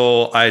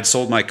until I had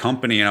sold my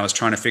company and I was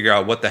trying to figure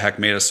out what the heck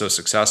made us so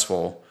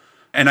successful.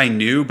 And I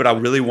knew, but I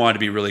really wanted to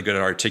be really good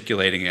at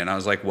articulating it. And I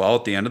was like, well,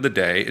 at the end of the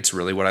day, it's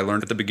really what I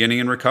learned at the beginning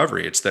in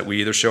recovery. It's that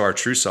we either show our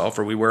true self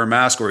or we wear a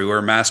mask or we wear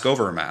a mask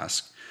over a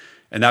mask.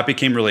 And that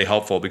became really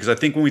helpful because I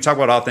think when we talk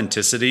about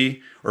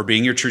authenticity or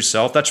being your true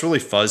self, that's really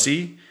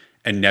fuzzy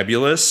and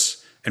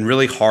nebulous and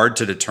really hard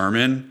to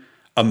determine.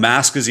 A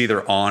mask is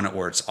either on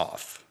or it's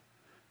off.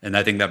 And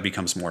I think that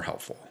becomes more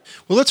helpful.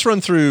 Well, let's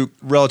run through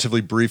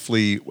relatively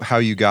briefly how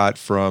you got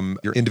from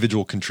your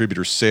individual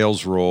contributor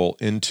sales role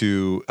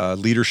into a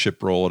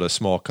leadership role at a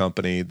small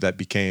company that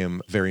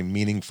became a very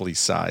meaningfully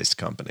sized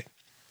company.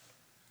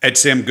 At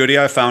Sam Goody,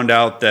 I found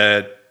out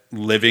that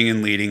living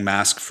and leading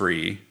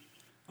mask-free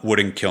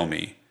wouldn't kill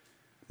me.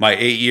 My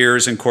 8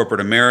 years in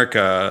corporate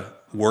America,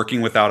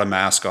 working without a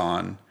mask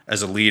on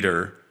as a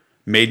leader,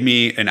 made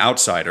me an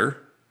outsider.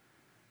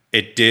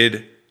 It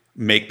did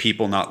make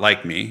people not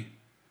like me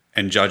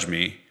and judge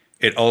me.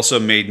 It also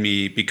made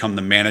me become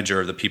the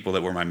manager of the people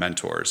that were my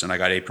mentors. And I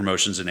got 8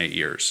 promotions in 8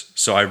 years.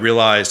 So I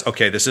realized,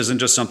 okay, this isn't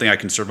just something I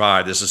can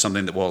survive. This is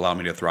something that will allow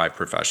me to thrive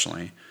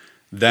professionally.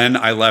 Then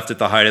I left at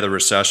the height of the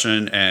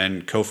recession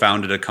and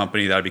co-founded a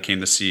company that I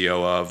became the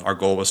CEO of. Our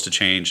goal was to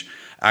change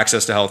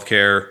access to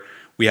healthcare.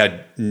 We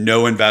had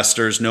no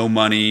investors, no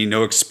money,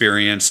 no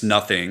experience,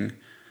 nothing.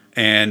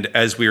 And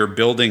as we were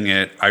building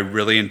it, I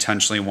really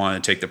intentionally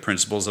wanted to take the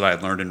principles that I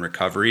had learned in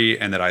recovery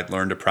and that I'd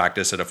learned to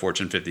practice at a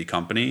Fortune 50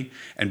 company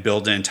and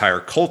build an entire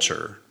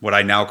culture, what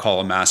I now call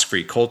a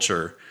mask-free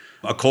culture.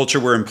 A culture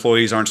where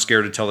employees aren't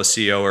scared to tell a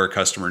CEO or a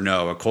customer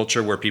no. A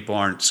culture where people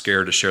aren't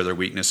scared to share their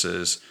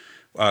weaknesses.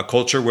 A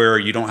culture where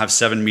you don't have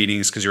 7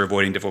 meetings because you're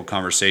avoiding difficult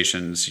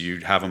conversations. You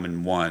have them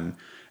in one.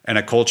 And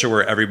a culture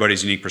where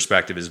everybody's unique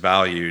perspective is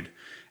valued.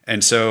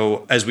 And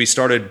so as we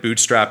started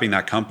bootstrapping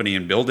that company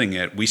and building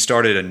it, we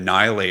started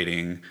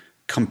annihilating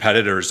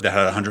competitors that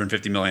had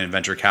 150 million in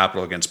venture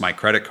capital against my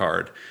credit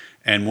card.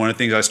 And one of the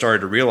things I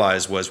started to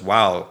realize was,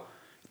 wow,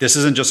 this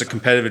isn't just a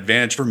competitive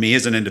advantage for me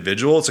as an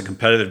individual, it's a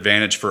competitive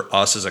advantage for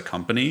us as a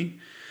company.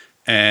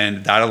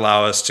 And that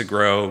allowed us to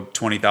grow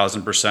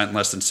 20,000% in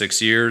less than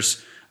 6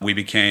 years. We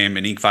became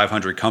an Inc.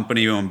 500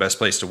 company, we own Best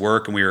Place to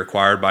Work, and we were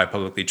acquired by a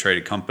publicly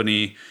traded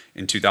company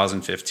in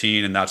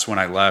 2015. And that's when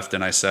I left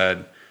and I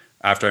said,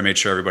 after I made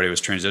sure everybody was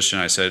transitioned,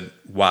 I said,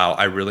 wow,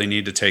 I really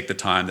need to take the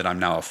time that I'm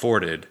now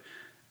afforded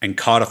and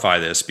codify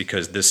this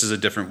because this is a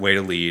different way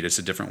to lead. It's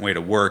a different way to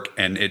work.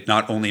 And it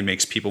not only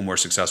makes people more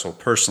successful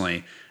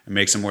personally, it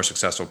makes them more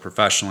successful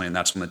professionally. And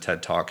that's when the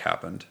TED Talk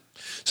happened.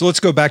 So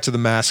let's go back to the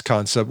mask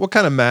concept. What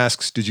kind of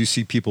masks did you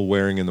see people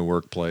wearing in the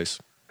workplace?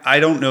 I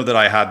don't know that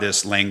I had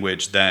this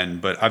language then,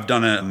 but I've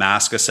done a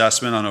mask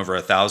assessment on over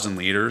 1,000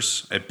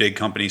 leaders at big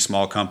companies,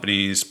 small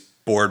companies,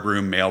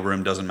 boardroom,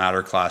 mailroom, doesn't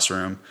matter,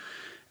 classroom.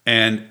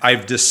 And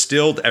I've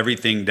distilled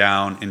everything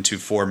down into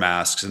 4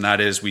 masks. And that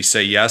is, we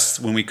say yes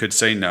when we could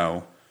say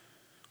no.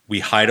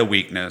 We hide a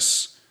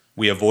weakness.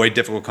 We avoid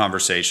difficult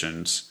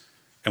conversations.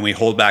 And we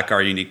hold back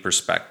our unique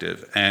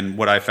perspective. And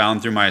what I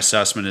found through my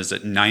assessment is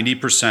that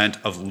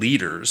 90% of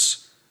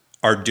leaders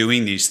are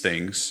doing these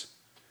things.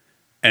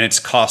 And it's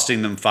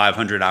costing them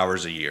 500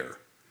 hours a year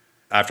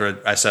after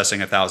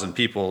assessing 1,000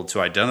 people to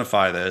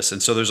identify this.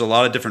 And so there's a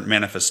lot of different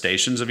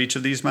manifestations of each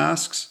of these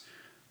masks.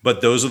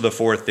 But those are the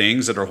 4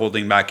 things that are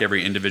holding back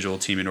every individual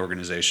team and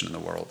organization in the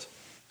world.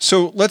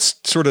 So let's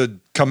sort of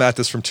come at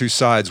this from 2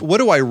 sides. What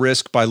do I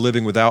risk by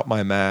living without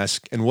my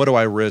mask? And what do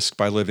I risk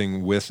by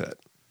living with it?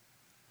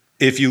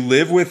 If you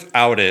live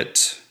without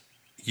it,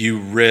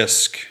 you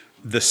risk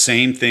the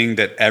same thing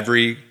that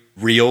every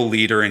real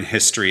leader in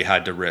history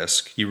had to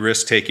risk. You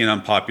risk taking an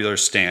unpopular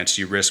stance.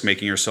 You risk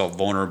making yourself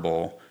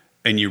vulnerable.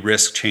 And you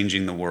risk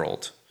changing the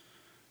world.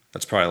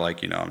 That's probably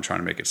like, I'm trying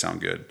to make it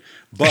sound good.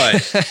 But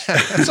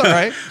that's all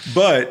right.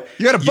 But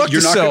you got a book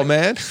to sell,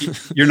 man.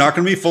 You're not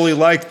going to be fully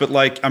liked. But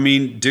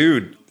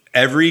dude,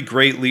 every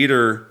great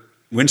leader,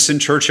 Winston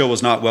Churchill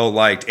was not well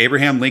liked.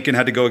 Abraham Lincoln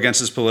had to go against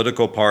his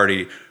political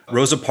party.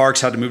 Rosa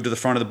Parks had to move to the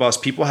front of the bus.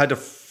 People had to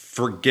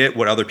forget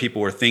what other people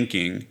were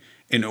thinking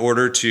in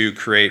order to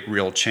create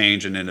real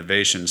change and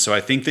innovation. So I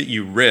think that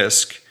you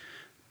risk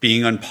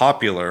being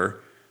unpopular.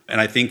 And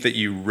I think that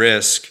you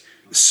risk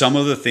some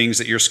of the things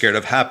that you're scared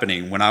of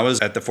happening. When I was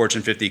at the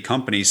Fortune 50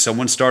 company,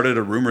 someone started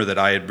a rumor that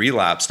I had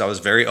relapsed. I was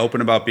very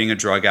open about being a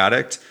drug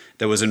addict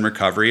that was in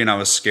recovery, and I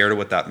was scared of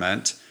what that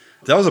meant.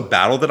 That was a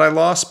battle that I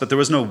lost, but there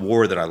was no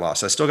war that I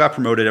lost. I still got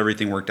promoted.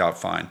 Everything worked out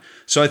fine.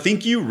 So I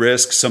think you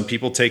risk some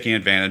people taking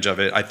advantage of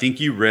it. I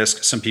think you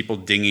risk some people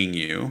dinging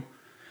you.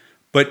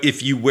 But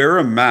if you wear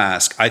a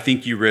mask, I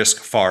think you risk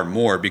far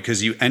more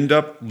because you end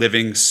up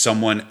living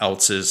someone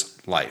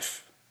else's life.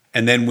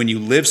 And then when you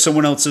live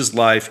someone else's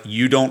life,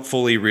 you don't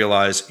fully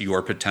realize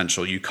your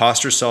potential. You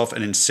cost yourself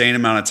an insane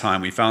amount of time.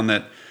 We found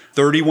that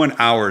 31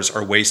 hours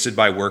are wasted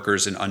by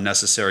workers in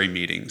unnecessary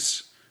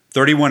meetings.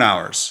 31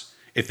 hours.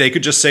 If they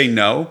could just say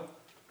no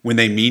when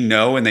they mean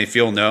no and they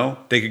feel no,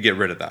 they could get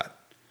rid of that.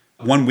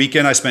 One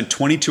weekend, I spent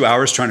 22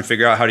 hours trying to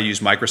figure out how to use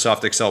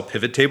Microsoft Excel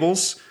pivot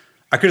tables.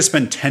 I could have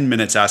spent 10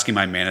 minutes asking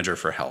my manager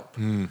for help.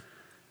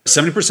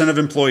 70% of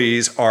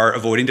employees are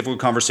avoiding difficult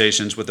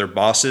conversations with their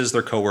bosses,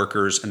 their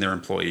coworkers, and their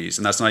employees.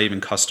 And that's not even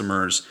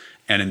customers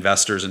and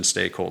investors and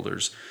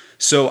stakeholders.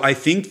 So I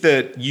think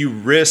that you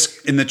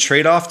risk in the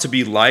trade-off to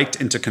be liked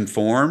and to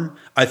conform,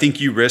 I think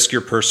you risk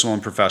your personal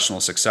and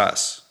professional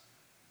success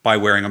by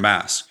wearing a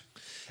mask.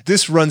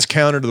 This runs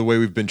counter to the way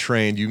we've been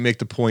trained. You make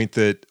the point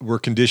that we're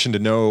conditioned to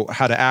know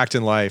how to act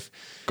in life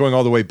going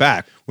all the way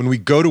back. When we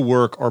go to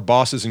work, our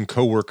bosses and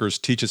coworkers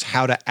teach us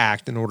how to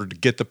act in order to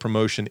get the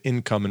promotion,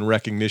 income, and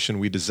recognition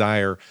we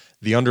desire.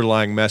 The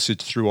underlying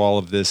message through all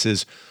of this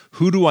is,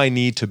 who do I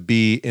need to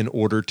be in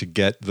order to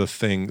get the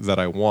thing that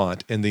I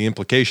want? And the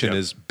implication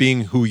is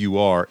being who you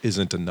are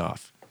isn't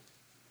enough.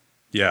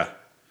 Yeah.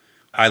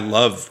 I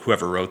love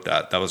whoever wrote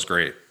that. That was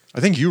great.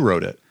 I think you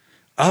wrote it.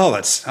 I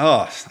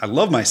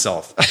love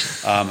myself.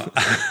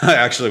 I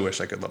actually wish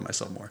I could love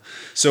myself more.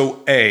 So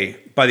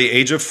by the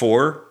age of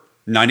 4,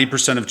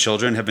 90% of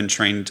children have been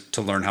trained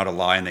to learn how to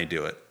lie, and they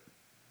do it.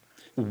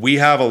 We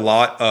have a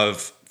lot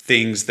of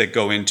things that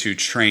go into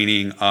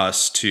training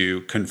us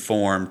to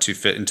conform, to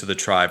fit into the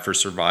tribe for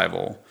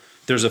survival.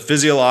 There's a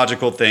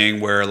physiological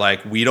thing where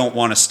like we don't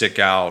want to stick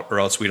out or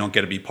else we don't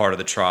get to be part of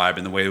the tribe.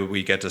 And the way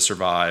we get to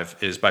survive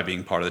is by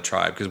being part of the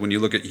tribe. Because when you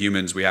look at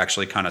humans, we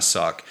actually kind of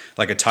suck.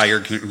 Like a tiger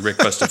can rip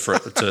us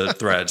to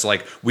threads.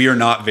 Like we are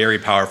not very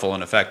powerful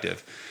and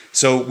effective.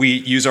 So we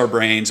use our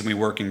brains and we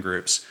work in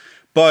groups.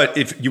 But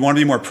if you want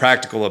to be more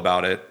practical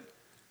about it,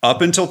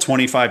 up until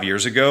 25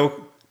 years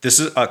ago, this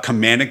is a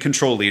command and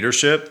control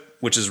leadership,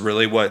 which is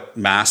really what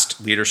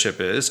masked leadership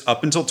is.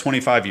 Up until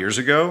 25 years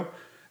ago,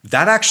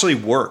 that actually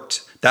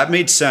worked. That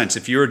made sense.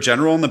 If you were a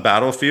general in the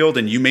battlefield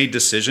and you made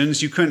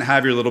decisions, you couldn't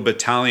have your little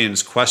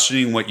battalions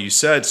questioning what you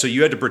said. So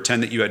you had to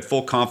pretend that you had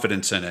full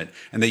confidence in it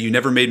and that you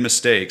never made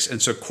mistakes.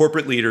 And so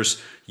corporate leaders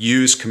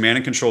use command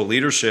and control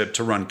leadership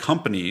to run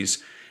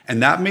companies.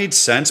 And that made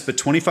sense. But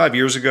 25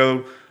 years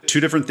ago, 2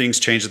 different things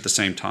changed at the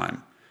same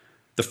time.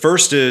 The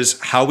first is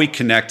how we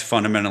connect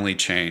fundamentally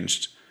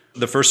changed.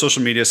 The first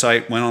social media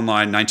site went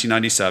online in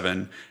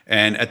 1997,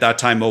 and at that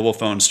time, mobile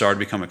phones started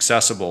to become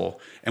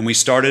accessible. And we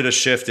started a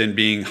shift in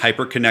being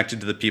hyper-connected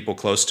to the people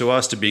close to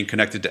us to being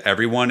connected to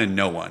everyone and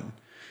no one.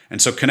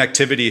 And so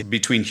connectivity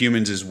between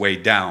humans is way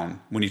down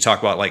when you talk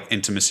about like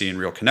intimacy and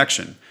real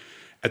connection.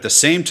 At the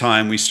same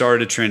time, we started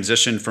to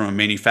transition from a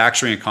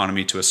manufacturing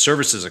economy to a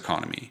services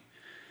economy.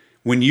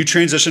 When you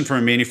transition from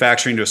a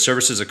manufacturing to a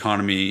services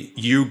economy,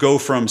 you go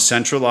from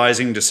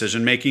centralizing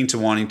decision-making to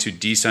wanting to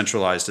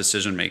decentralize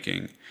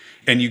decision-making.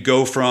 And you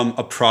go from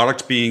a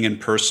product being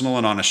impersonal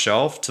and on a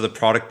shelf to the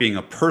product being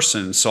a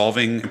person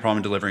solving a problem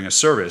and delivering a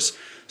service.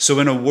 So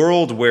in a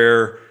world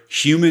where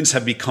humans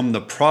have become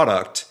the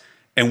product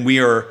and we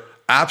are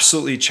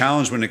absolutely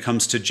challenged when it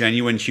comes to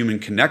genuine human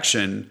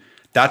connection,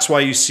 that's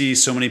why you see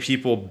so many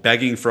people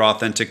begging for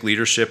authentic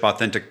leadership,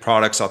 authentic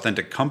products,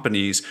 authentic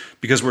companies,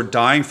 because we're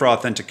dying for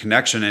authentic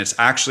connection and it's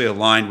actually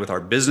aligned with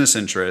our business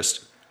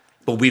interest,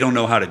 but we don't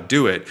know how to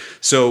do it.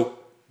 So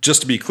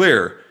just to be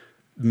clear,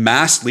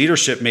 mass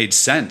leadership made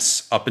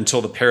sense up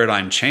until the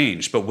paradigm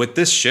changed. But with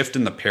this shift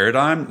in the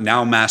paradigm,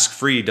 now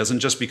mask-free doesn't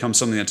just become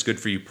something that's good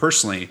for you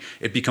personally,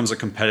 it becomes a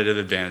competitive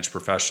advantage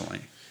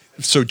professionally.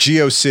 So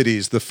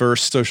GeoCities, the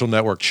first social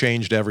network,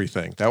 changed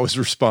everything. That was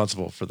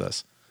responsible for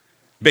this.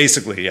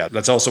 Basically, yeah.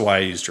 That's also why I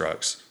use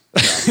drugs.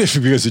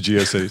 Because of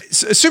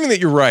GeoCities. Assuming that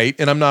you're right,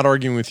 and I'm not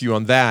arguing with you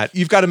on that,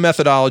 you've got a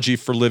methodology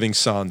for living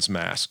sans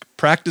mask.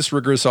 Practice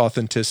rigorous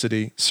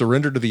authenticity,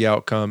 surrender to the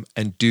outcome,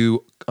 and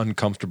do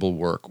uncomfortable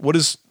work. What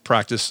does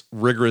practice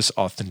rigorous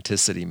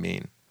authenticity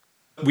mean?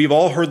 We've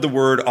all heard the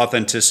word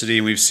authenticity,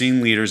 and we've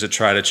seen leaders that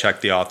try to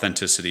check the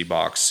authenticity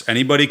box.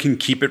 Anybody can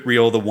keep it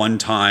real the one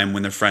time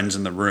when their friend's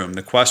in the room.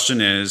 The question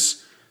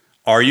is,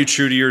 are you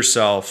true to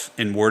yourself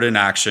in word and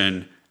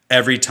action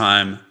every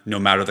time, no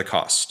matter the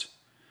cost?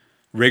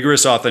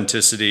 Rigorous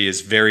authenticity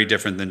is very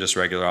different than just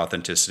regular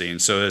authenticity.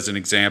 And so as an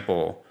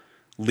example,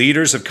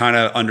 leaders have kind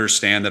of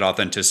understand that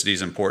authenticity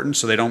is important,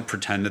 so they don't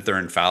pretend that they're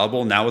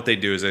infallible. Now what they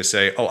do is they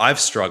say, oh, I've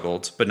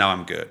struggled, but now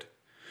I'm good.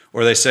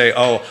 Or they say,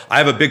 oh, I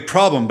have a big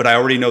problem, but I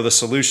already know the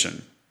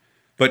solution.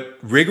 But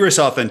rigorous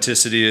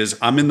authenticity is,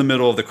 I'm in the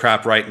middle of the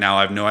crap right now.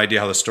 I have no idea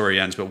how the story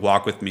ends, but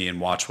walk with me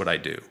and watch what I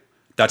do.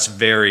 That's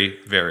very,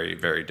 very,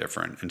 very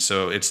different. And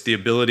so it's the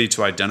ability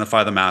to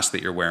identify the mask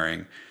that you're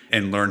wearing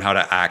and learn how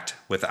to act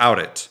without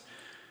it.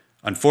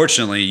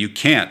 Unfortunately, you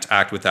can't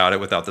act without it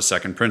without the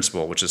second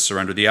principle, which is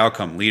surrender the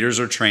outcome. Leaders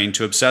are trained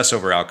to obsess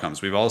over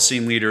outcomes. We've all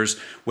seen leaders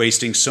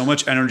wasting so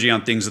much energy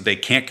on things that they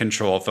can't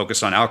control,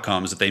 focused on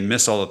outcomes, that they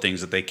miss all the things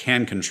that they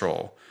can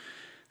control.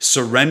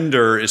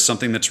 Surrender is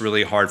something that's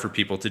really hard for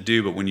people to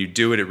do, but when you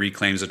do it, it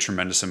reclaims a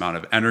tremendous amount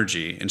of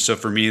energy. And so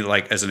for me,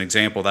 like as an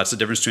example, that's the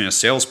difference between a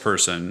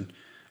salesperson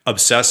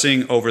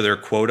obsessing over their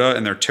quota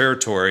and their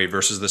territory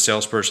versus the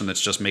salesperson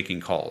that's just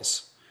making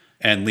calls.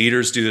 And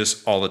leaders do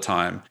this all the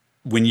time.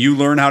 When you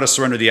learn how to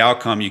surrender the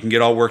outcome, you can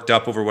get all worked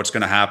up over what's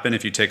going to happen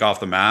if you take off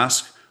the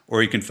mask,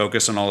 or you can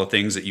focus on all the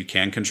things that you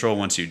can control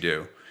once you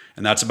do.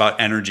 And that's about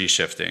energy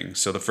shifting.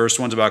 So the first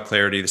one's about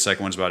clarity. The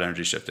second one's about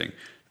energy shifting.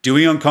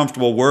 Doing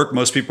uncomfortable work,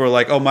 most people are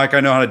like, oh, Mike,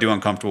 I know how to do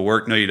uncomfortable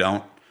work. No, you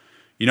don't.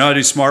 You know how to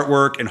do smart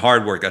work and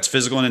hard work. That's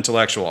physical and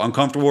intellectual.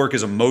 Uncomfortable work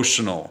is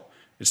emotional.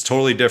 It's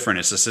totally different.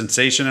 It's a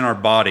sensation in our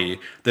body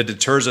that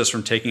deters us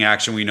from taking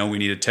action we know we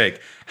need to take.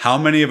 How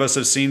many of us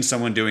have seen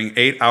someone doing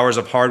 8 hours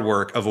of hard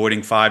work,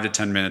 avoiding 5 to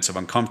 10 minutes of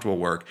uncomfortable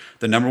work?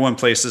 The number one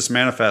place this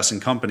manifests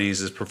in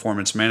companies is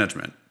performance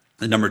management.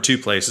 The number two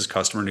place is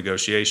customer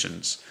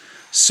negotiations.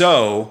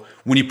 So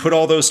when you put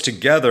all those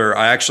together,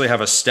 I actually have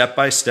a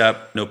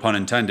step-by-step, no pun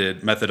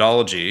intended,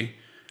 methodology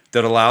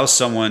that allows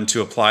someone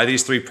to apply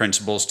these 3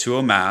 principles to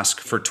a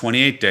mask for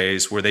 28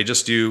 days where they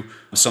just do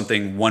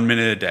something 1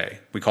 minute a day.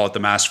 We call it the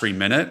mask-free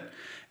minute.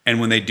 And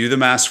when they do the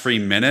mask-free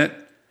minute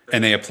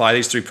and they apply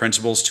these 3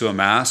 principles to a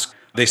mask,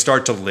 they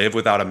start to live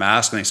without a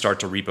mask and they start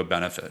to reap a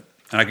benefit.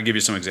 And I can give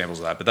you some examples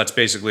of that, but that's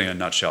basically in a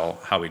nutshell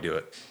how we do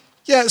it.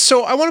 Yeah,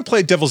 so I want to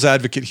play devil's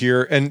advocate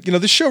here. And,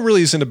 this show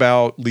really isn't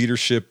about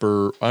leadership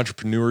or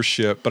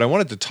entrepreneurship, but I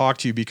wanted to talk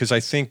to you because I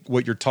think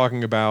what you're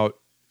talking about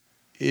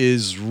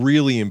is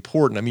really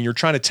important. I mean, you're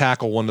trying to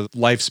tackle one of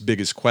life's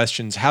biggest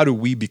questions. How do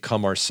we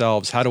become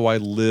ourselves? How do I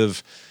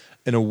live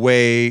in a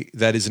way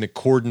that is in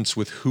accordance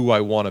with who I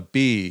want to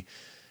be?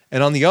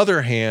 And on the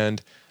other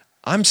hand,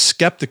 I'm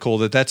skeptical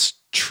that that's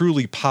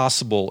truly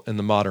possible in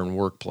the modern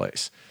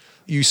workplace.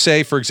 You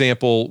say, for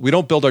example, we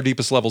don't build our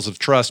deepest levels of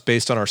trust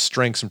based on our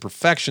strengths and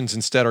perfections.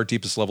 Instead, our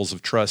deepest levels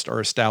of trust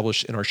are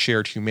established in our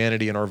shared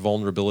humanity and our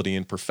vulnerability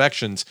and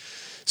imperfections.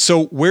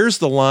 So where's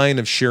the line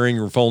of sharing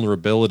your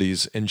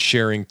vulnerabilities and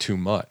sharing too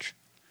much?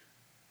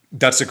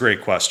 That's a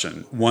great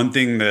question. One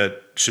thing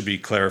that should be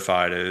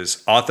clarified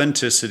is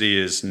authenticity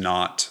is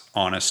not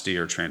honesty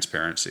or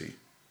transparency.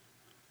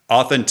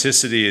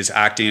 Authenticity is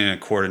acting in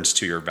accordance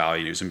to your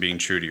values and being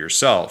true to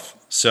yourself.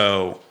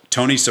 So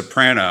Tony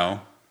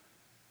Soprano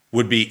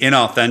would be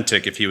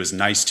inauthentic if he was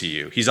nice to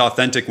you. He's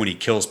authentic when he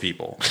kills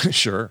people.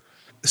 Sure.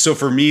 So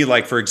for me,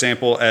 like, for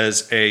example,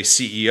 as a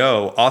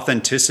CEO,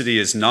 authenticity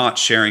is not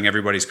sharing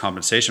everybody's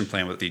compensation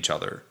plan with each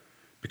other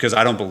because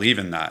I don't believe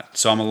in that.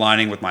 So I'm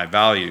aligning with my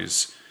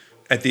values.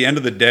 At the end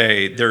of the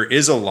day, there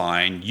is a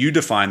line. You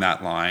define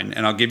that line.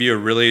 And I'll give you a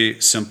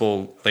really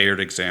simple, layered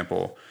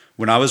example.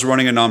 When I was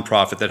running a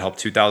nonprofit that helped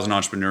 2,000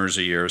 entrepreneurs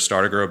a year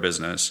start or grow a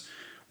business,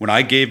 when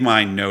I gave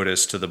my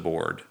notice to the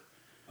board,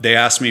 they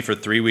asked me for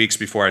 3 weeks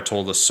before I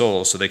told the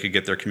soul so they could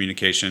get their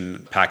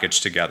communication package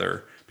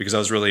together because that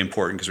was really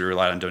important because we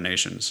relied on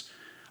donations.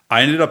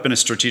 I ended up in a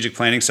strategic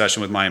planning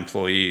session with my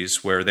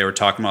employees where they were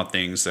talking about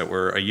things that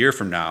were a year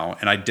from now,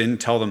 and I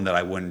didn't tell them that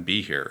I wouldn't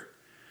be here.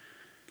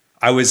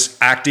 I was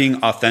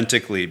acting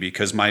authentically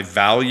because my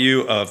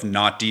value of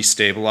not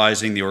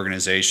destabilizing the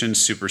organization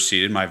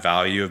superseded my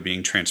value of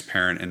being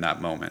transparent in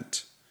that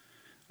moment.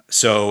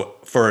 So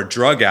for a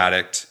drug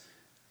addict,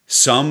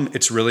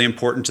 it's really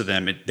important to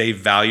them. They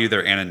value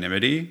their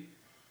anonymity.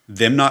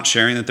 Them not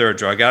sharing that they're a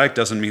drug addict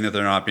doesn't mean that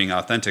they're not being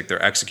authentic.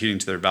 They're executing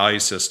to their value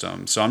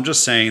system. So I'm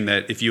just saying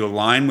that if you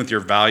align with your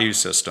value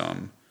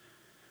system,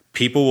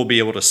 people will be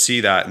able to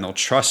see that and they'll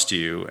trust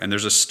you. And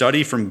there's a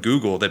study from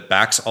Google that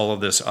backs all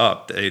of this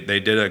up. They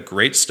did a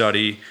great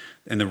study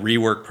in the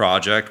Rework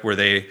project where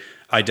they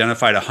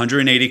identified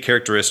 180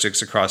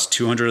 characteristics across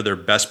 200 of their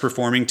best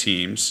performing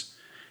teams.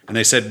 And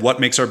they said,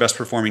 what makes our best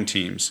performing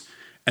teams?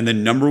 And the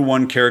number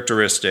one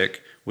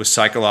characteristic was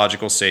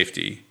psychological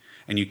safety.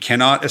 And you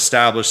cannot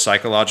establish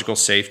psychological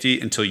safety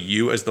until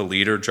you as the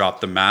leader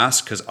drop the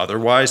mask, because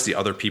otherwise the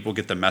other people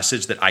get the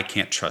message that I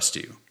can't trust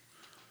you.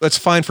 That's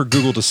fine for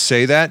Google to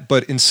say that,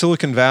 but in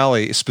Silicon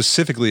Valley,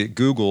 specifically at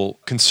Google,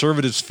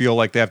 conservatives feel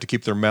like they have to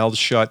keep their mouths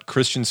shut.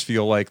 Christians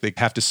feel like they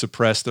have to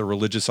suppress their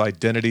religious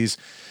identities.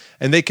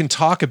 And they can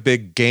talk a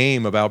big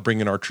game about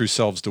bringing our true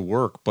selves to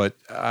work, but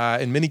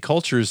in many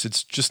cultures,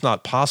 it's just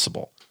not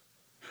possible.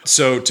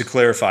 So to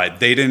clarify,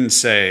 they didn't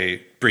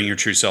say bring your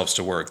true selves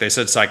to work. They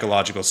said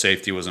psychological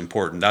safety was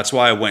important. That's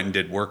why I went and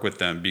did work with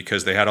them,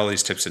 because they had all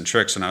these tips and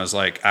tricks. And I was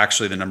like,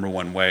 actually, the number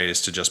one way is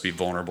to just be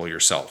vulnerable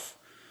yourself.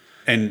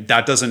 And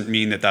that doesn't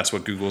mean that that's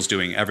what Google's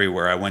doing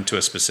everywhere. I went to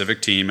a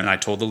specific team and I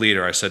told the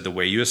leader, I said, the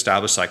way you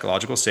establish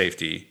psychological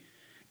safety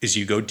is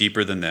you go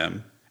deeper than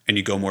them and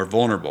you go more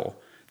vulnerable.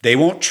 They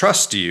won't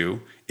trust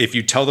you if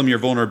you tell them your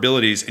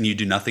vulnerabilities and you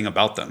do nothing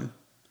about them.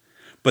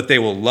 But they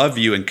will love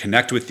you and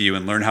connect with you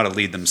and learn how to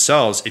lead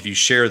themselves if you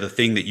share the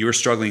thing that you're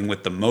struggling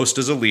with the most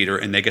as a leader,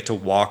 and they get to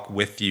walk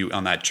with you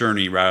on that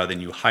journey rather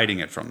than you hiding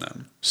it from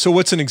them. So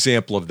what's an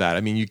example of that?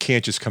 I mean, you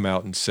can't just come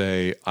out and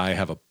say, I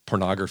have a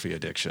pornography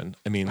addiction.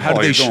 I mean, how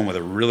do they... You're going with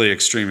a really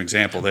extreme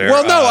example there.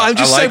 Well, no, I'm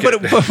just saying,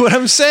 but what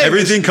I'm saying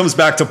everything comes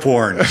back to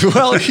porn.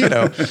 Well,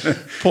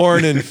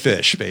 porn and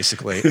fish,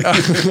 basically.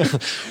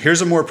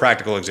 Here's a more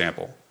practical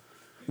example.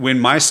 When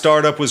my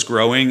startup was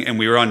growing and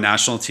we were on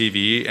national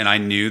TV, and I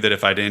knew that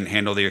if I didn't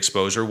handle the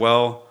exposure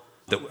well,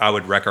 that I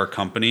would wreck our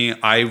company,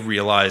 I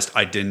realized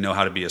I didn't know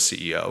how to be a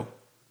CEO.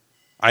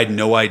 I had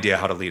no idea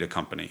how to lead a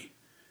company.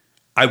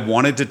 I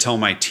wanted to tell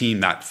my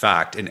team that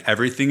fact, and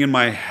everything in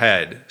my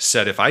head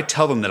said, if I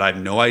tell them that I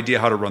have no idea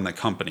how to run the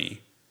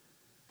company,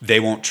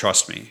 they won't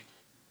trust me.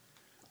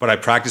 But I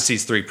practiced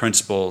these 3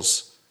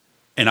 principles,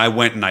 and I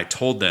went and I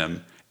told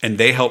them, and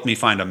they helped me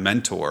find a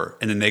mentor.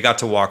 And then they got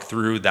to walk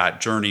through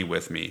that journey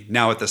with me.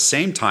 Now, at the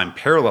same time,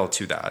 parallel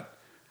to that,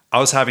 I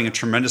was having a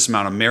tremendous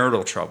amount of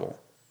marital trouble.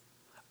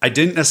 I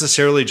didn't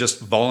necessarily just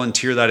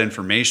volunteer that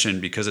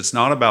information because it's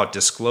not about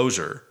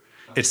disclosure.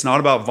 It's not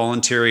about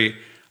voluntary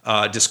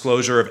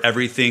disclosure of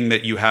everything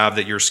that you have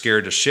that you're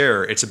scared to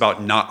share. It's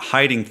about not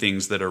hiding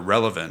things that are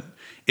relevant.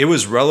 It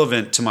was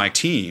relevant to my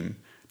team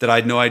that I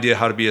had no idea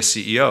how to be a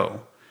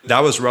CEO.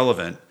 That was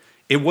relevant.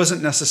 It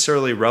wasn't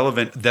necessarily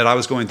relevant that I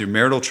was going through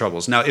marital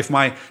troubles. Now, if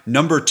my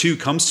number 2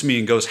 comes to me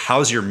and goes,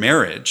 "How's your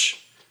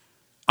marriage?"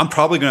 I'm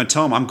probably going to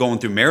tell them I'm going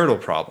through marital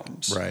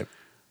problems. Right.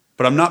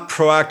 But I'm not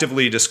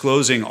proactively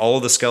disclosing all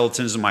of the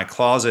skeletons in my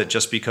closet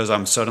just because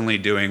I'm suddenly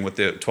doing with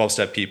the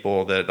 12-step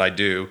people that I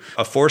do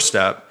a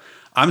 4-step.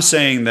 I'm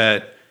saying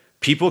that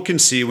people can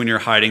see when you're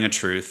hiding a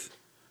truth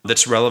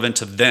that's relevant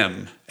to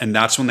them, and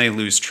that's when they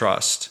lose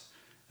trust.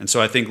 And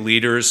so I think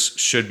leaders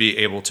should be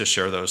able to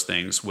share those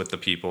things with the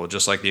people,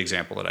 just like the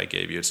example that I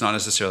gave you. It's not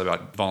necessarily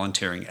about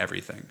volunteering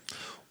everything.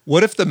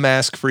 What if the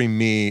mask-free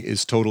me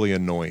is totally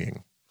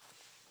annoying?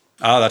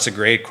 Oh, that's a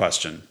great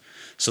question.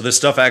 So this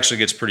stuff actually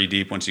gets pretty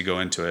deep once you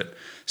go into it.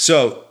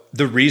 So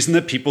the reason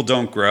that people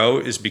don't grow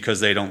is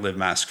because they don't live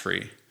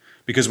mask-free.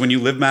 Because when you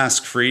live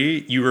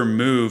mask-free, you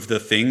remove the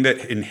thing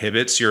that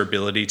inhibits your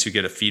ability to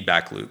get a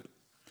feedback loop.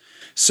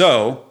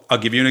 So I'll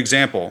give you an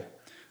example.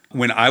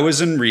 When I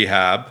was in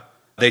rehab,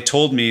 they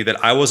told me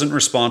that I wasn't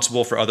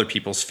responsible for other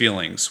people's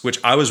feelings, which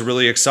I was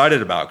really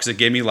excited about because it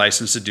gave me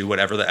license to do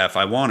whatever the F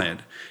I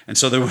wanted. And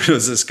so there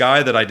was this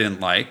guy that I didn't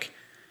like.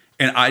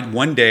 And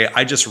one day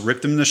I just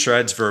ripped him to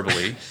shreds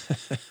verbally.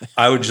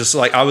 I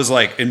was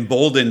like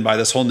emboldened by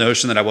this whole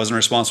notion that I wasn't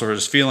responsible for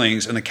his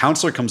feelings. And the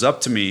counselor comes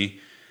up to me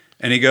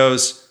and he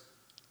goes,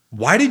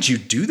 "Why did you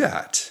do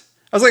that?"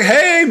 I was like,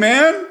 "Hey,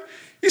 man,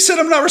 you said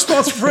I'm not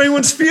responsible for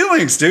anyone's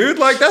feelings, dude.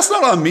 Like, that's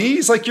not on me."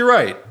 He's like, You're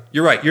right.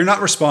 You're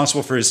not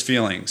responsible for his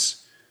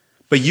feelings.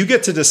 But you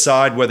get to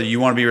decide whether you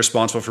want to be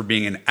responsible for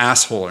being an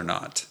asshole or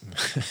not.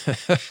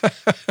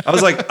 I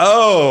was like,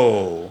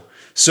 oh.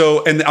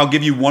 So, and I'll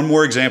give you one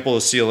more example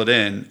to seal it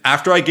in.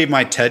 After I gave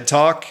my TED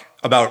talk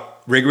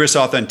about rigorous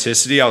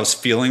authenticity, I was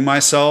feeling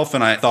myself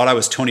and I thought I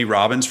was Tony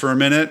Robbins for a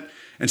minute.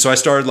 And so I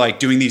started like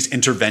doing these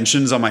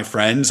interventions on my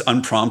friends,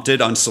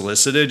 unprompted,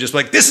 unsolicited, just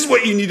like, this is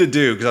what you need to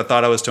do, because I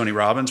thought I was Tony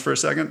Robbins for a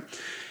second.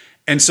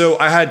 And so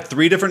I had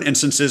 3 different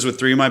instances with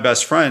 3 of my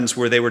best friends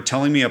where they were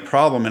telling me a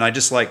problem and I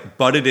just like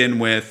butted in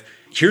with,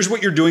 here's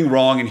what you're doing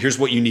wrong and here's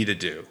what you need to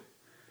do.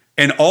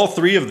 And all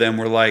 3 of them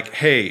were like,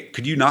 hey,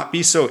 could you not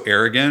be so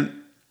arrogant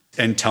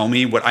and tell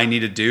me what I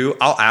need to do?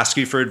 I'll ask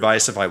you for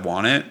advice if I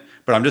want it,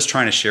 but I'm just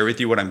trying to share with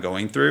you what I'm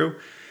going through.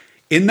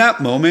 In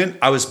that moment,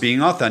 I was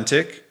being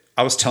authentic.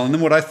 I was telling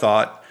them what I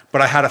thought,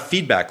 but I had a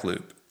feedback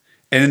loop.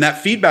 And in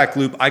that feedback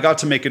loop, I got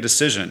to make a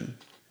decision.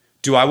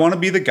 Do I want to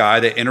be the guy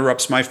that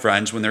interrupts my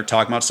friends when they're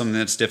talking about something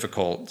that's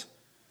difficult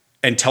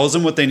and tells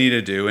them what they need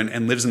to do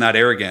and lives in that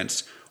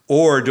arrogance?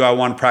 Or do I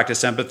want to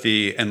practice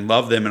empathy and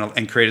love them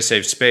and create a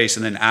safe space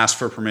and then ask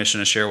for permission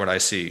to share what I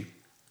see?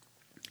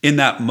 In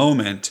that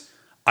moment,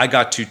 I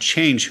got to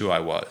change who I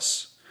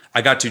was.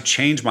 I got to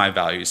change my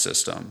value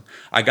system.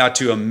 I got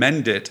to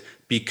amend it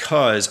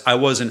because I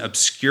wasn't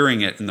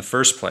obscuring it in the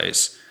first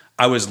place.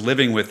 I was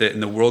living with it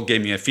and the world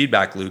gave me a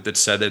feedback loop that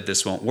said that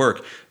this won't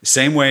work.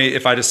 Same way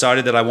if I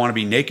decided that I want to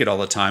be naked all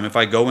the time, if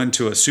I go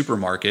into a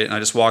supermarket and I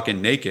just walk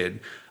in naked,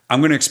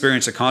 I'm going to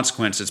experience a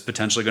consequence that's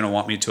potentially going to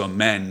want me to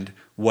amend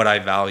what I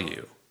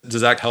value.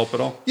 Does that help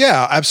at all?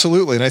 Yeah,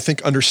 absolutely. And I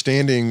think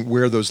understanding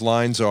where those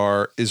lines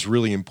are is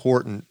really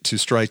important to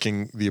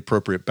striking the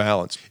appropriate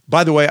balance.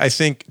 By the way, I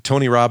think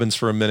Tony Robbins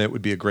for a minute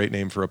would be a great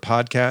name for a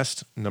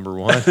podcast, number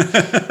 1.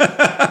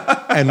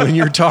 And when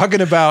you're talking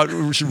about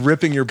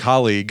ripping your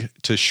colleague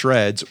to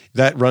shreds,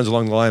 that runs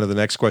along the line of the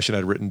next question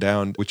I'd written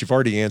down, which you've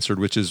already answered,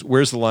 which is,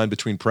 where's the line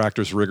between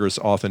practice rigorous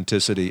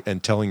authenticity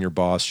and telling your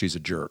boss she's a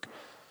jerk?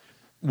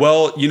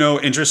 Well,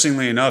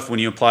 interestingly enough, when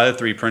you apply the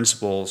 3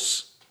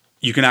 principles,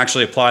 you can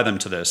actually apply them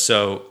to this.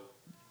 So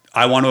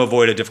I want to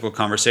avoid a difficult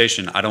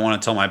conversation. I don't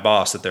want to tell my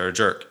boss that they're a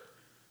jerk.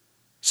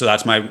 So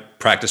that's my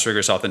practice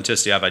rigorous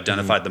authenticity. I've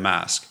identified the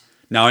mask.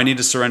 Now I need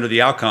to surrender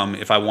the outcome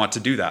if I want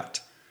to do that.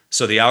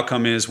 So the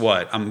outcome is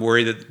what? I'm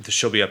worried that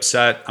she'll be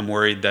upset. I'm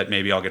worried that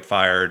maybe I'll get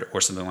fired or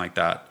something like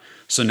that.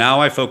 So now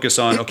I focus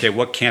on, okay,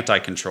 what can't I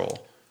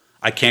control?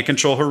 I can't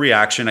control her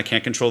reaction. I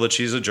can't control that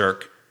she's a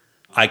jerk.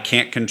 I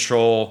can't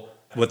control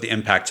what the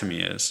impact to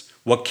me is.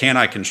 What can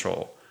I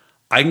control?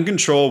 I can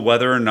control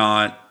whether or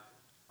not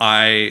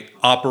I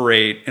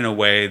operate in a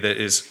way that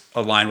is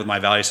aligned with my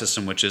value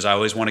system, which is I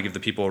always want to give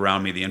the people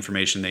around me the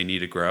information they need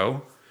to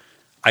grow.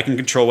 I can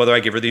control whether I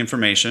give her the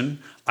information.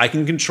 I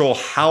can control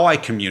how I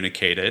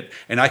communicate it.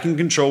 And I can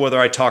control whether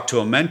I talk to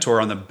a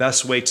mentor on the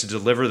best way to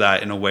deliver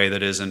that in a way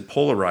that isn't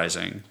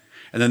polarizing.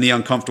 And then the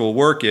uncomfortable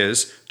work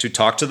is to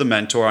talk to the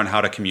mentor on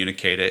how to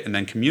communicate it and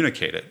then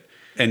communicate it.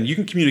 And you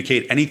can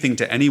communicate anything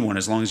to anyone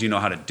as long as you know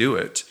how to do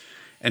it.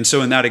 And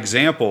so in that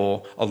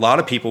example, a lot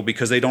of people,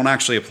 because they don't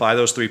actually apply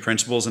those 3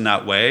 principles in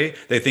that way,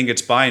 they think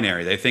it's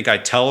binary. They think I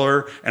tell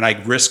her and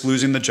I risk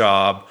losing the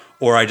job,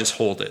 or I just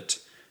hold it.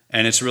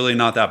 And it's really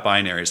not that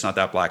binary. It's not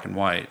that black and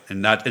white.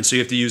 And so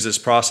you have to use this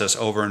process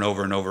over and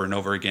over and over and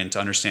over again to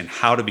understand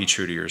how to be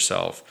true to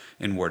yourself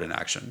in word and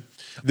action.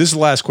 This is the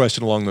last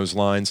question along those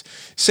lines.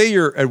 Say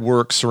you're at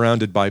work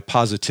surrounded by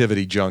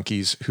positivity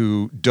junkies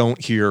who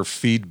don't hear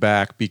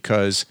feedback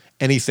because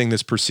anything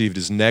that's perceived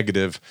as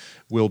negative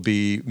will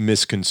be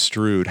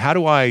misconstrued. How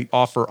do I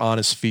offer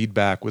honest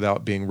feedback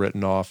without being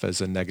written off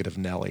as a negative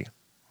Nelly?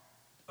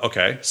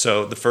 Okay,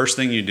 so the first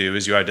thing you do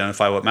is you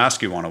identify what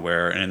mask you want to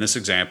wear. And in this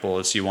example,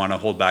 it's you want to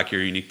hold back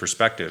your unique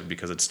perspective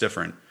because it's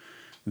different.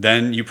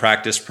 Then you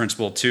practice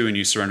principle 2 and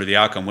you surrender the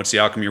outcome. What's the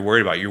outcome you're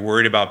worried about? You're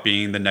worried about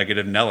being the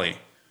negative Nelly.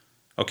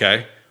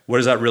 Okay, what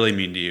does that really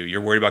mean to you?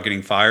 You're worried about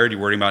getting fired.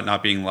 You're worried about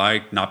not being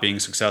liked, not being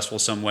successful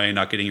some way,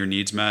 not getting your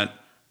needs met.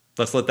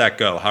 Let's let that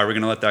go. How are we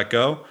going to let that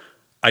go?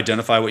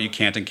 Identify what you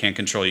can't and can't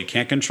control. You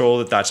can't control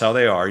that that's how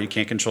they are. You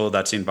can't control that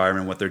that's the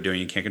environment, what they're doing.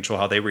 You can't control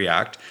how they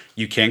react.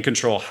 You can't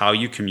control how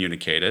you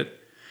communicate it.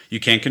 You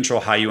can't control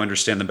how you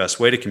understand the best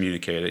way to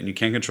communicate it. And you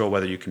can't control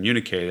whether you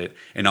communicate it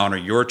and honor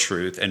your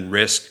truth and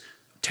risk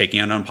taking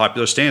an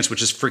unpopular stance,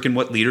 which is freaking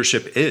what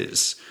leadership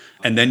is.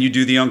 And then you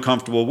do the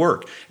uncomfortable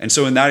work. And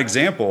so in that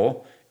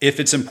example, if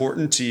it's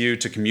important to you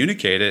to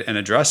communicate it and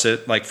address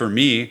it, like for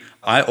me,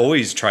 I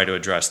always try to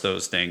address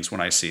those things when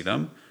I see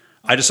them.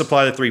 I just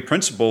apply the 3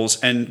 principles.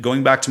 And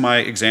going back to my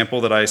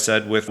example that I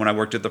said with when I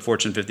worked at the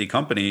Fortune 50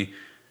 company,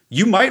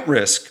 you might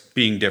risk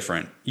being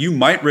different. You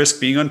might risk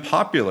being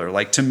unpopular.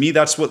 Like to me,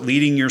 that's what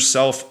leading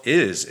yourself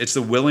is. It's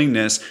the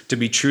willingness to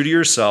be true to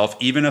yourself,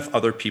 even if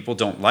other people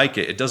don't like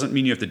it. It doesn't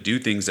mean you have to do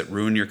things that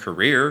ruin your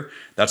career.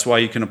 That's why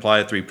you can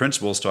apply the 3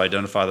 principles to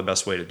identify the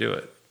best way to do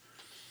it.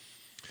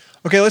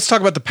 Okay, let's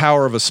talk about the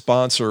power of a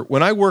sponsor.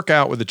 When I work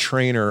out with a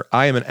trainer,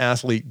 I am an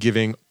athlete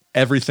giving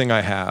everything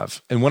I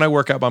have. And when I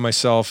work out by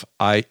myself,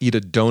 I eat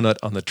a donut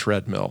on the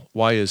treadmill.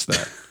 Why is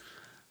that?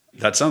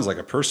 That sounds like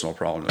a personal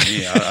problem to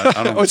me.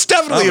 I don't, it's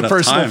definitely a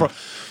personal problem.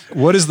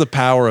 What is the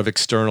power of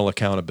external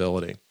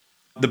accountability?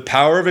 The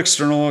power of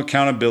external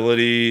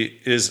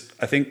accountability is,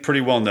 I think, pretty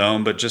well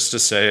known, but just to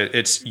say it,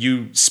 it's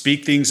you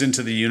speak things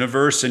into the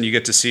universe and you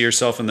get to see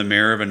yourself in the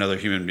mirror of another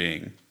human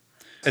being.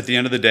 At the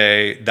end of the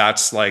day,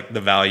 that's like the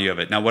value of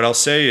it. Now, what I'll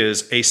say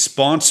is a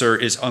sponsor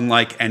is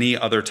unlike any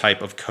other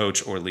type of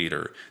coach or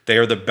leader. They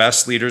are the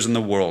best leaders in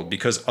the world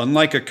because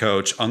unlike a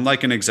coach,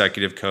 unlike an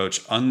executive coach,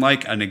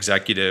 unlike an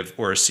executive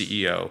or a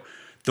CEO,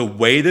 the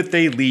way that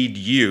they lead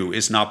you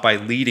is not by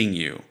leading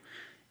you.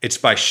 It's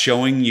by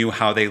showing you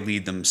how they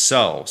lead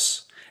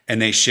themselves.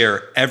 And they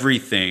share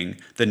everything,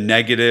 the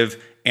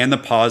negative and the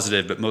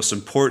positive, but most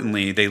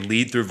importantly, they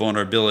lead through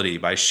vulnerability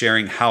by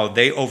sharing how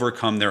they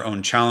overcome their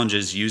own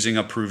challenges using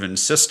a proven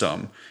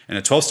system. In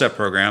a 12-step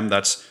program,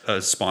 that's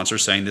a sponsor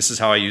saying, this is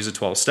how I use the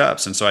 12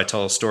 steps. And so I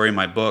tell a story in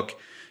my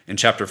book in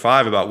chapter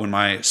 5 about when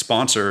my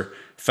sponsor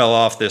fell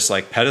off this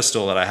like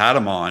pedestal that I had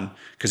him on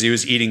because he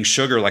was eating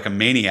sugar like a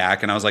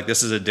maniac. And I was like,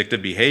 this is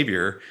addictive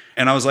behavior.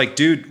 And I was like,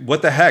 dude,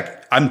 what the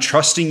heck? I'm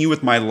trusting you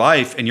with my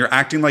life and you're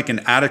acting like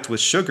an addict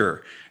with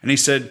sugar. And he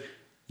said,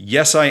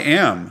 yes, I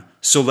am.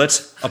 So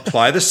let's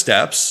apply the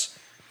steps.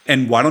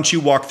 And why don't you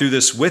walk through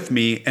this with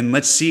me? And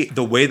let's see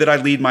the way that I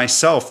lead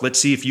myself. Let's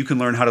see if you can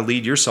learn how to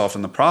lead yourself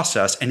in the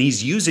process. And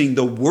he's using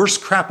the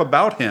worst crap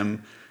about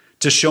him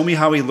to show me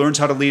how he learns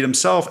how to lead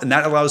himself. And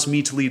that allows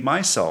me to lead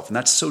myself. And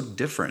that's so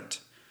different.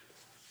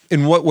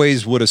 In what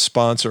ways would a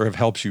sponsor have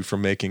helped you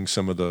from making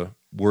some of the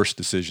worst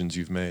decisions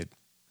you've made?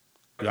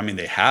 I mean,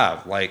 they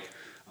have.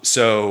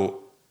 So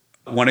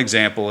one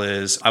example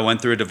is I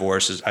went through a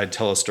divorce. I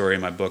tell a story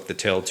in my book, The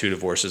Tale of Two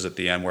Divorces, at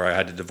the end, where I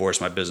had to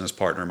divorce my business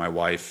partner and my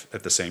wife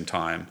at the same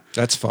time.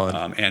 That's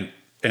fun.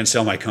 And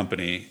sell my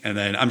company. And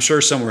then I'm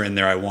sure somewhere in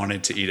there I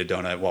wanted to eat a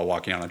donut while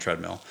walking on a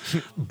treadmill.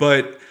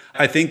 But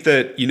I think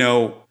that,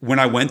 when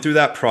I went through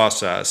that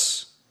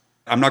process,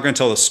 I'm not going to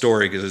tell the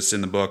story because it's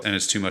in the book and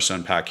it's too much to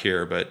unpack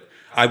here, but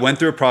I went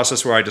through a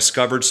process where I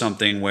discovered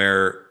something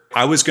where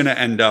I was going to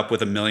end up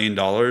with $1 million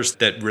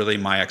that really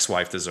my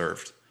ex-wife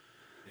deserved.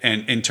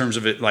 And in terms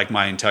of it, like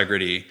my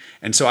integrity.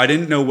 And so I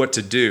didn't know what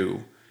to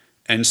do.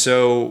 And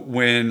so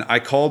when I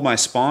called my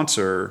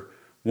sponsor,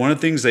 one of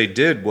the things they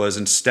did was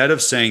instead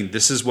of saying,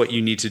 this is what you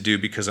need to do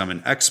because I'm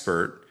an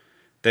expert,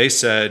 they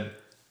said,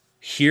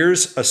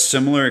 here's a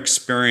similar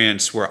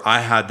experience where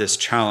I had this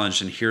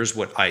challenge and here's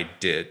what I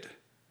did.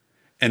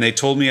 And they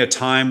told me a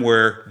time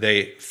where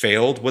they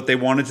failed what they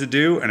wanted to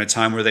do and a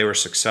time where they were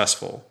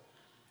successful.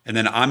 And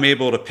then I'm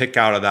able to pick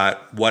out of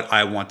that what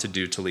I want to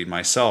do to lead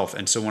myself.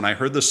 And so when I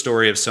heard the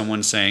story of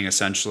someone saying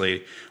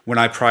essentially, when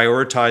I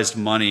prioritized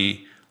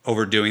money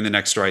over doing the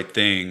next right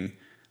thing,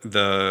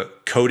 the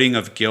coating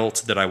of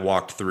guilt that I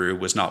walked through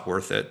was not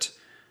worth it.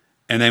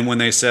 And then when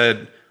they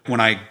said, when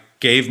I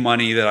gave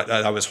money that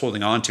I was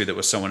holding on to that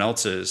was someone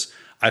else's,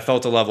 I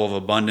felt a level of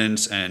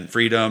abundance and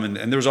freedom.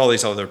 And there was all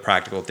these other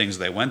practical things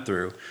they went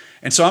through.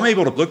 And so I'm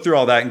able to look through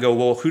all that and go,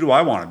 well, who do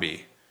I want to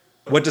be?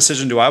 What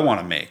decision do I want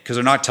to make? Because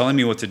they're not telling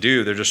me what to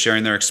do. They're just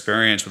sharing their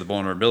experience with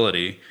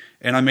vulnerability.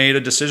 And I made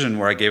a decision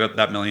where I gave up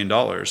that $1 million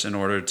in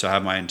order to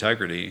have my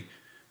integrity.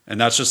 And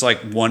that's just like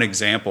one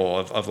example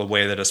of the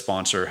way that a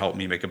sponsor helped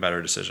me make a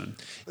better decision.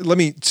 Let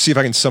me see if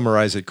I can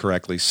summarize it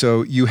correctly.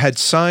 So you had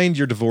signed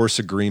your divorce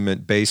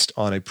agreement based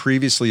on a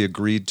previously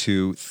agreed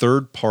to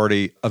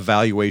third-party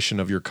evaluation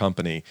of your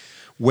company.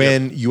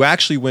 When you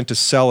actually went to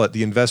sell it,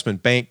 the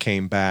investment bank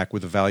came back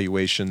with a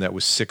valuation that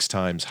was 6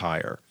 times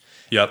higher.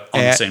 Yep,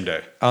 on the same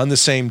day. On the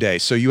same day.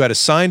 So you had a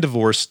signed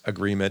divorce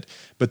agreement,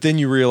 but then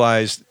you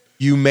realized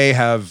you may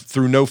have,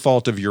 through no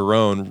fault of your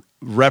own,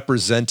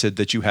 represented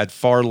that you had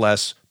far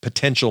less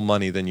potential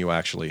money than you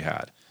actually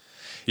had.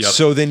 Yep.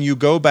 So then you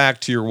go back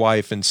to your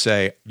wife and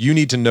say, you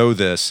need to know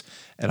this,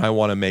 and I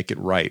want to make it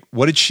right.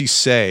 What did she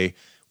say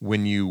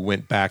when you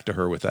went back to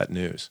her with that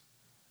news?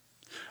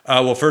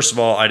 Well, first of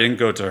all, I didn't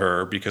go to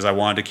her because I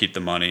wanted to keep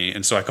the money.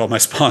 And so I called my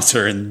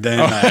sponsor, and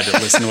then I had to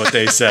listen to what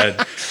they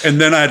said.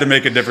 And then I had to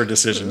make a different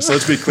decision. So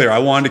let's be clear. I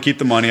wanted to keep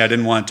the money. I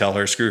didn't want to tell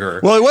her, screw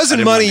her. Well, it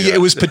wasn't money. It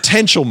was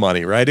potential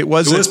money, right?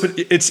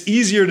 It's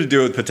easier to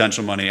do with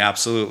potential money.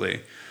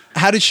 Absolutely.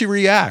 How did she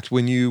react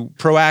when you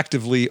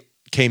proactively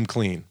came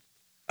clean?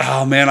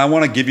 Oh, man, I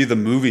want to give you the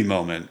movie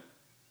moment.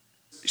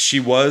 She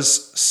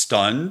was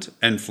stunned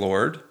and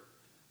floored.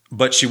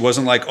 But she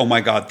wasn't like, oh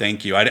my God,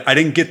 thank you. I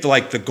didn't get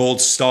the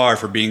gold star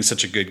for being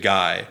such a good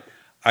guy.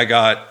 I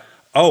got,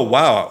 oh,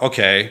 wow,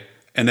 okay.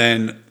 And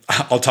then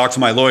I'll talk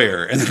to my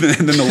lawyer. And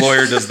then the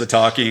lawyer does the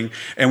talking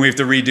and we have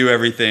to redo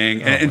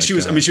everything. And she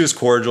was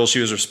cordial. She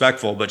was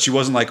respectful, but she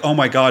wasn't like, oh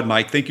my God,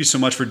 Mike, thank you so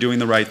much for doing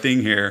the right thing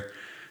here.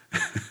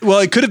 Well,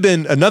 it could have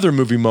been another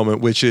movie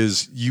moment, which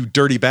is, you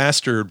dirty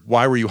bastard,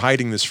 why were you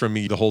hiding this from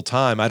me the whole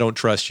time? I don't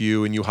trust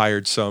you. And you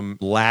hired some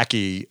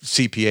lackey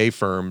CPA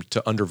firm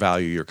to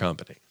undervalue your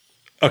company.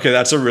 Okay,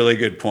 that's a really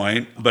good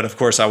point. But of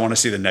course, I want to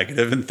see the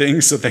negative in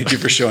things. So thank you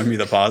for showing me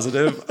the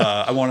positive.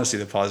 I want to see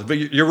the positive.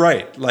 But you're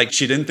right. Like,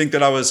 she didn't think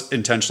that I was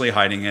intentionally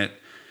hiding it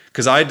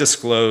because I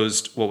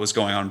disclosed what was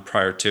going on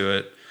prior to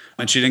it.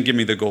 And she didn't give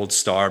me the gold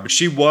star. But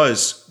she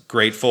was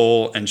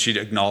grateful and she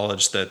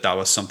acknowledged that that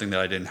was something that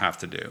I didn't have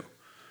to do.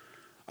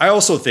 I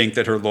also think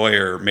that her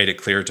lawyer made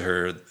it clear to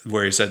her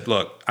where he said,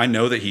 look, I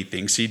know that he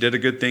thinks he did a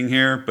good thing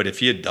here, but if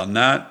he had done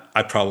that,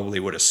 I probably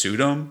would have sued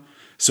him.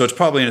 So it's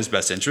probably in his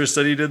best interest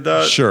that he did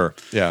that. Sure.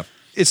 Yeah.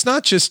 It's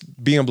not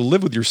just being able to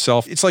live with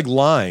yourself. It's like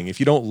lying. If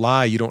you don't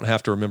lie, you don't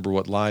have to remember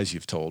what lies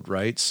you've told,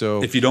 right?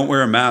 So if you don't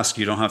wear a mask,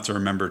 you don't have to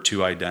remember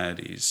 2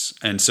 identities.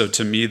 And so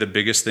to me, the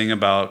biggest thing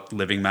about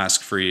living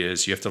mask-free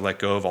is you have to let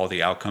go of all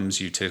the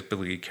outcomes you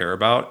typically care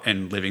about,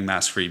 and living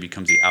mask-free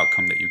becomes the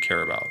outcome that you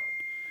care about.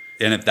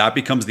 And if that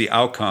becomes the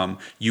outcome,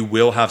 you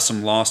will have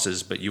some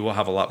losses, but you will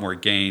have a lot more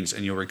gains,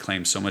 and you'll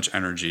reclaim so much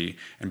energy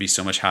and be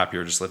so much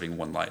happier just living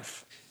one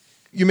life.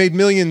 You made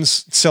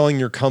millions selling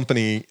your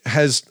company.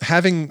 Has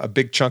having a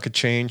big chunk of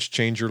change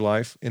changed your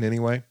life in any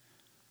way?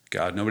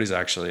 God, nobody's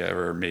actually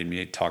ever made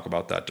me talk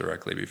about that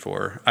directly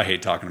before. I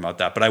hate talking about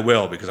that, but I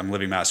will because I'm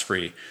living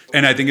mask-free.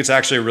 And I think it's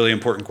actually a really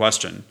important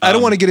question. I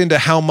don't want to get into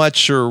how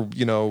much or,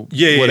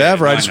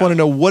 whatever. I just want to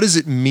know, what does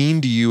it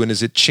mean to you, and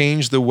does it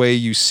change the way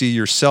you see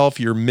yourself,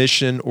 your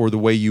mission, or the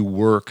way you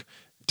work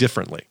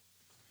differently?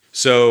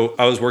 So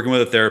I was working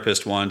with a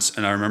therapist once,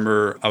 and I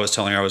remember I was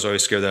telling her I was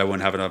always scared that I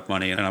wouldn't have enough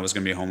money and I was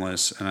going to be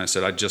homeless. And I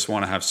said, I just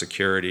want to have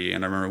security.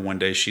 And I remember one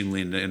day she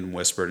leaned in and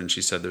whispered, and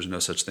she said, there's no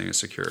such thing as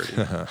security.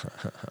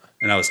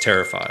 And I was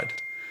terrified.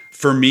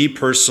 For me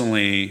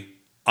personally,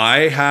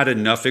 I had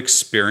enough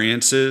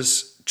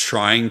experiences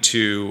trying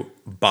to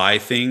buy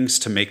things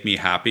to make me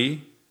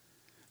happy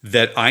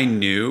that I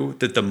knew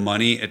that the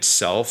money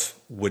itself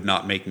would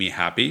not make me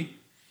happy.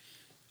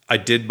 I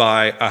did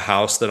buy a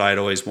house that I'd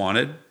always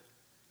wanted.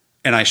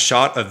 And I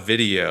shot a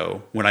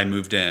video when I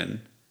moved in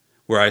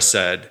where I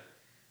said,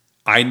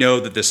 I know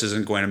that this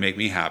isn't going to make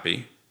me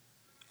happy.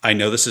 I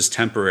know this is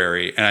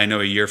temporary. And I know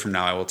a year from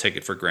now I will take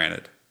it for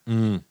granted.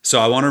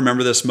 So I want to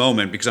remember this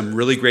moment because I'm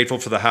really grateful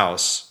for the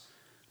house.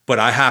 But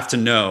I have to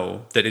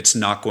know that it's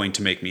not going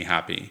to make me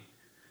happy.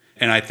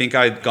 And I think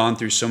I'd gone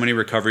through so many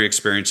recovery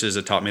experiences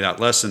that taught me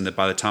that lesson that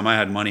by the time I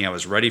had money, I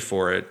was ready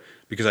for it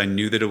because I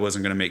knew that it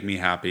wasn't going to make me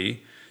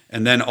happy.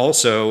 And then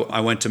also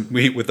I went to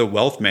meet with a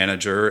wealth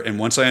manager. And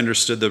once I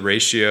understood the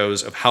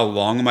ratios of how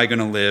long am I going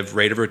to live,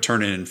 rate of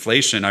return and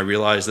inflation, I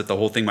realized that the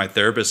whole thing my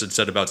therapist had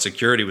said about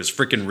security was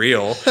freaking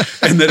real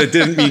and that it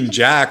didn't mean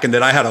jack, and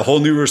that I had a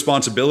whole new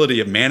responsibility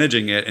of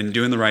managing it and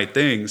doing the right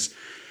things.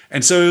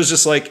 And so it was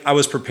just like, I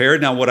was prepared.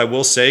 Now, what I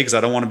will say, because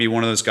I don't want to be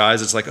one of those guys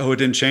that's like, oh, it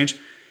didn't change.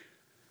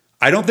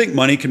 I don't think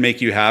money can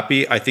make you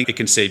happy. I think it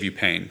can save you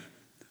pain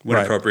when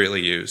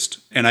appropriately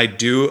used. And I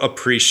do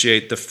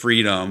appreciate the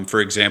freedom, for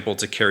example,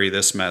 to carry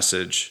this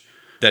message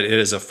that it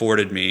has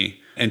afforded me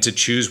and to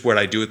choose what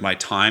I do with my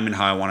time and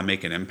how I want to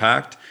make an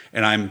impact.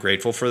 And I'm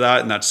grateful for that.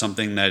 And that's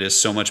something that is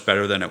so much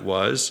better than it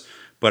was.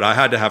 But I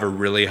had to have a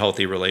really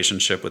healthy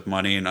relationship with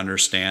money and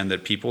understand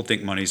that people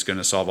think money's going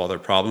to solve all their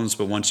problems.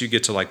 But once you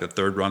get to like the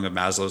third rung of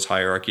Maslow's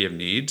hierarchy of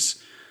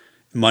needs,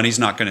 money's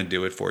not going to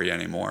do it for you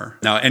anymore.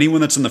 Now, anyone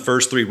that's in the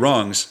first 3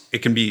 rungs, it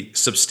can be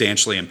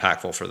substantially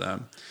impactful for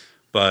them.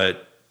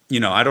 But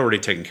I'd already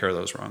taken care of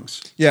those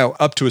rungs. Yeah,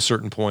 up to a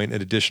certain point,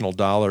 an additional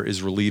dollar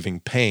is relieving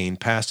pain.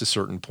 Past a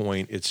certain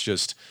point, it's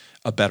just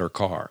a better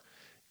car.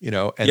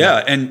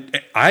 And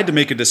I had to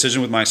make a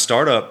decision with my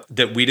startup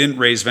that we didn't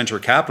raise venture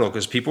capital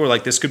because people were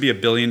like, this could be $1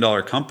 billion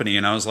company.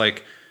 And I was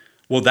like,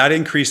 well, that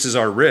increases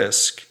our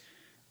risk.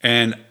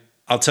 And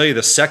I'll tell you,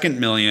 the second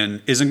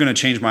million isn't going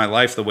to change my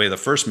life the way the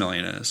first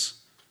million is.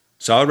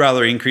 So I would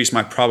rather increase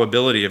my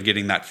probability of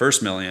getting that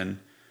first million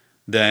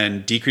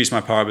than decrease my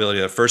probability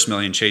of the first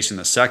million chasing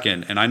the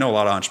second. And I know a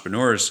lot of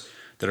entrepreneurs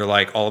that are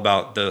like all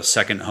about the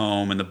second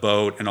home and the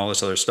boat and all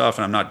this other stuff.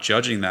 And I'm not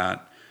judging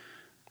that.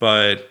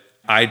 But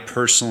I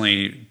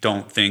personally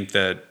don't think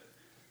that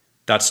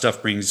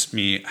stuff brings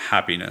me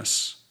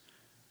happiness.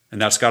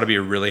 And that's got to be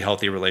a really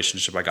healthy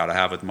relationship I got to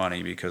have with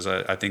money, because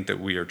I think that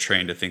we are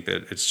trained to think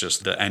that it's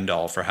just the end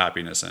all for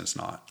happiness, and it's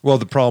not. Well,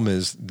 the problem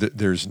is that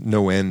there's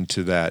no end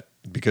to that,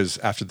 because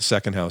after the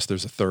second house,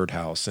 there's a third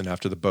house, and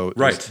after the boat,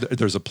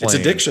 there's a plane. It's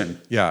addiction.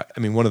 Yeah. I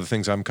mean, one of the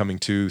things I'm coming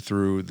to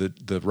through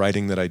the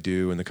writing that I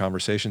do and the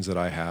conversations that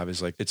I have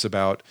is like, it's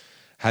about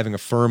having a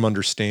firm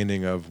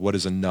understanding of what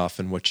is enough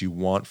and what you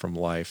want from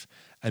life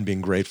and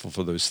being grateful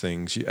for those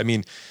things. I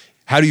mean,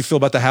 how do you feel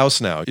about the house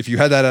now? If you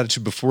had that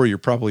attitude before, you're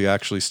probably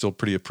actually still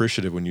pretty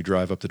appreciative when you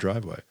drive up the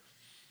driveway.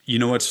 You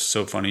know what's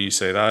so funny you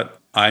say that?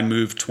 I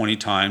moved 20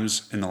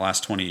 times in the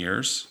last 20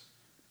 years.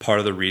 Part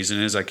of the reason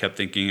is I kept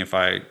thinking if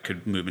I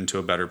could move into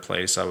a better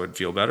place, I would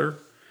feel better.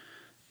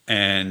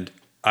 And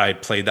I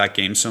played that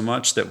game so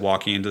much that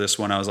walking into this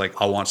one, I was like,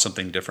 I want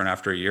something different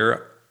after a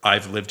year.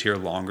 I've lived here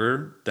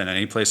longer than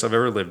any place I've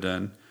ever lived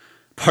in.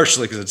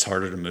 Partially because it's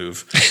harder to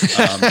move.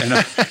 And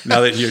now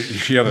that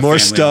you have a more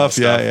family stuff.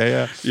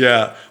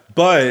 Yeah.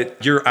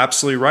 But you're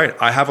absolutely right.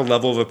 I have a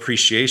level of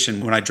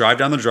appreciation. When I drive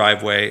down the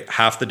driveway,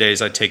 half the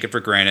days I take it for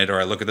granted, or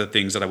I look at the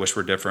things that I wish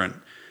were different.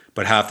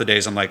 But half the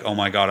days I'm like, oh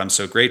my God, I'm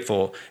so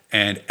grateful.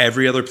 And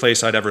every other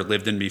place I'd ever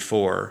lived in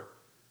before,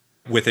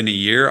 within a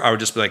year, I would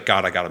just be like,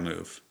 God, I got to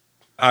move.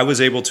 I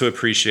was able to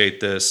appreciate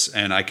this,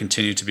 and I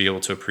continue to be able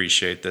to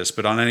appreciate this.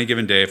 But on any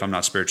given day, if I'm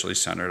not spiritually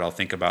centered, I'll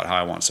think about how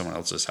I want someone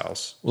else's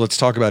house. Well, let's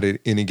talk about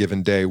it any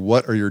given day.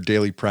 What are your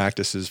daily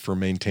practices for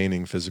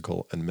maintaining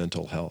physical and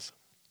mental health?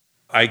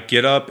 I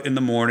get up in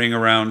the morning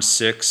around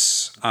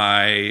 6.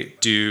 I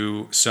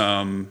do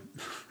some,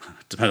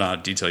 depending on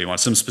how detail you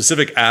want, some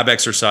specific ab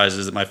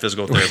exercises that my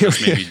physical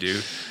therapist made me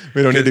do.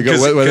 We don't need to go,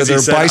 whether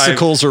they're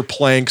bicycles or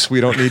planks, we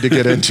don't need to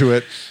get into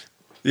it.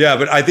 Yeah,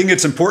 but I think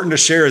it's important to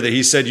share that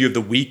he said you have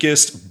the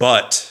weakest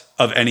butt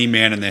of any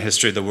man in the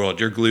history of the world.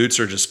 Your glutes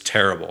are just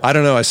terrible. I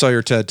don't know. I saw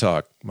your TED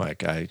Talk,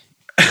 Mike.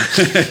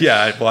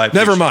 Yeah, well,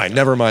 never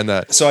mind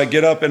that. So I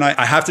get up and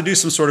I have to do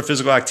some sort of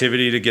physical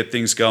activity to get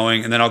things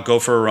going, and then I'll go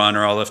for a run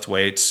or I'll lift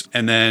weights.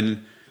 And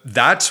then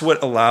that's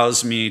what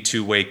allows me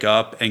to wake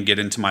up and get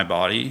into my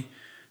body.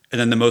 And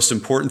then the most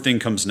important thing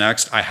comes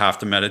next. I have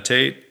to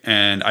meditate,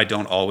 and I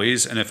don't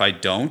always. And if I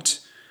don't,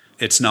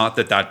 it's not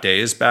that day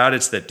is bad.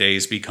 It's that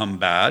days become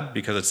bad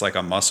because it's like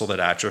a muscle that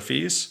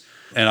atrophies.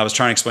 And I was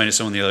trying to explain to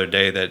someone the other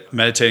day that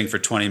meditating for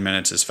 20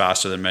 minutes is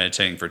faster than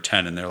meditating for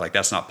 10. And they're like,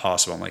 that's not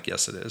possible. I'm like,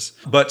 yes, it is.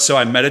 But so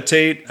I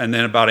meditate, and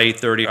then about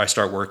 8:30, I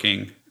start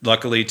working.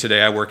 Luckily,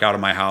 today I work out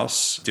of my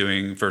house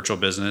doing virtual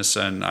business,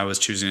 and I was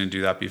choosing to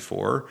do that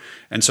before.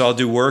 And so I'll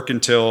do work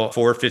until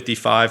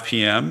 4:55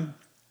 p.m.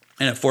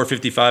 And at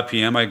 4:55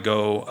 p.m., I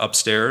go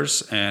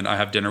upstairs and I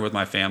have dinner with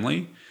my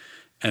family.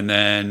 And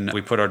then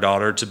we put our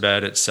daughter to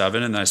bed at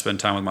 7, and then I spend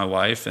time with my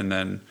wife, and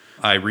then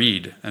I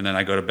read, and then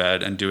I go to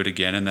bed and do it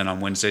again. And then on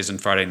Wednesdays and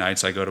Friday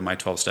nights, I go to my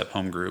 12-step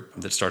home group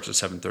that starts at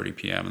 7:30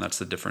 p.m. And that's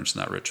the difference in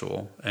that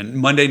ritual. And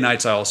Monday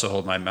nights, I also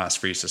hold my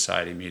Mask-Free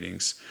Society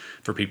meetings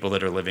for people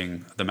that are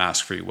living the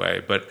mask-free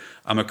way. But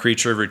I'm a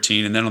creature of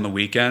routine. And then on the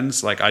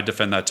weekends, like, I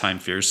defend that time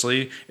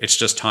fiercely. It's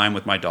just time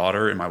with my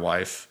daughter and my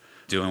wife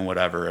doing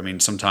whatever. I mean,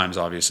 sometimes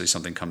obviously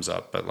something comes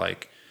up, but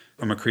like,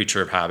 I'm a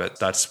creature of habit.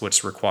 That's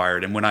what's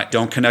required. And when I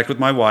don't connect with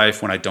my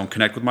wife, when I don't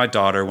connect with my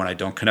daughter, when I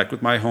don't connect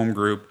with my home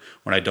group,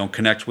 when I don't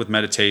connect with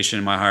meditation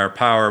and my higher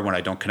power, when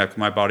I don't connect with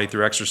my body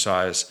through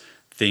exercise,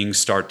 things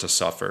start to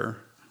suffer.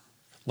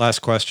 Last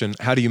question.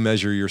 How do you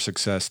measure your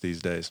success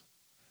these days?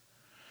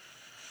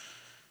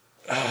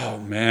 Oh,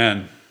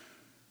 man.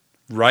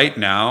 Right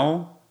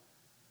now,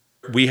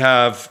 we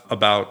have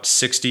about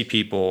 60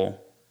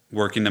 people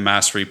working the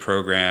Mask-Free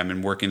program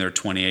and working their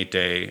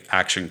 28-day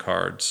action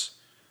cards,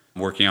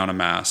 working on a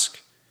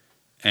mask.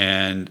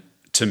 And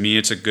to me,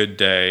 it's a good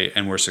day,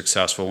 and we're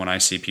successful when I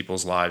see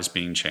people's lives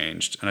being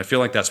changed. And I feel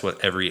like that's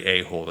what every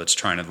a-hole that's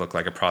trying to look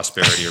like a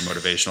prosperity or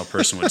motivational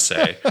person would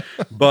say.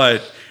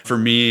 But for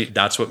me,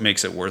 that's what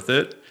makes it worth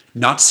it.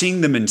 Not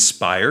seeing them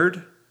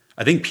inspired.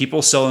 I think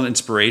people sell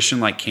inspiration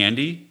like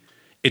candy.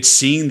 It's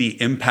seeing the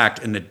impact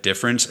and the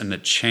difference and the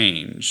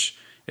change.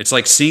 It's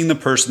like seeing the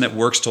person that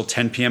works till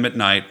 10 p.m. at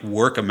night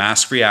work a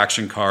mask-free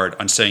action card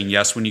on saying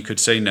yes when you could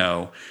say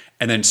no,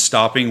 and then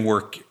stopping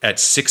work at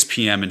 6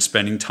 p.m. and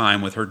spending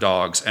time with her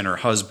dogs and her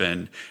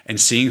husband and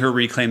seeing her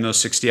reclaim those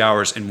 60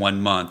 hours in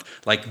 1 month.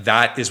 Like,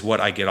 that is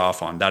what I get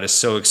off on. That is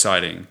so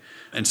exciting.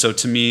 And so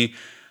to me,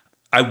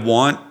 I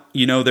want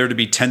there to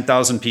be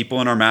 10,000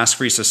 people in our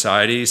mask-free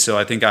society. So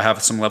I think I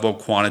have some level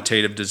of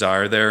quantitative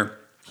desire there.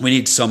 We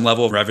need some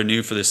level of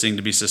revenue for this thing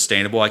to be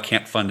sustainable. I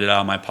can't fund it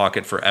out of my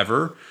pocket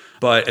forever.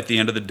 But at the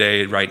end of the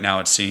day, right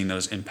now it's seeing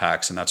those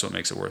impacts, and that's what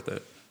makes it worth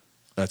it.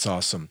 That's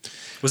awesome.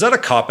 Was that a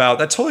cop-out?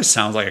 That totally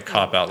sounds like a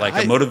cop-out, like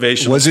a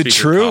motivational Was it speaker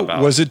true?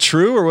 cop-out. Was it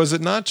true or was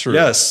it not true?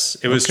 Yes,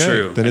 it was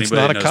true. Then it's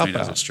Anybody not a that knows me knows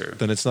cop-out. it's true.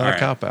 Then it's not All a right.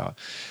 cop-out.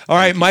 All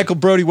right, Michael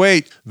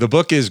Brody-Waite. The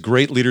book is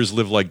Great Leaders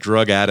Live Like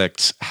Drug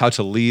Addicts, How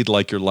to Lead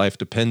Like Your Life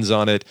Depends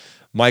on It.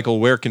 Michael,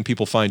 where can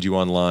people find you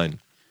online?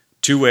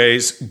 2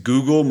 ways.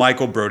 Google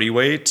Michael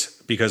Brody-Waite,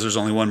 because there's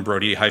only one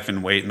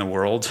Brody-Waite in the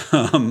world.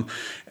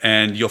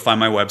 And you'll find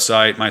my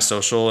website, my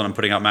social, and I'm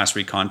putting out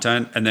mask-free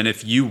content. And then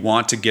if you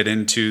want to get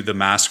into the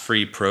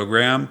mask-free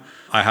program,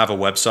 I have a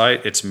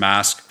website. It's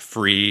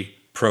mask-free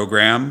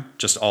program,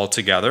 just all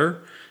together.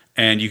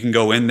 And you can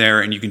go in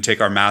there and you can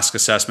take our mask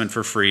assessment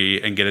for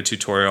free and get a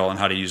tutorial on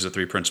how to use the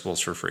 3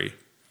 principles for free.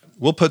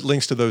 We'll put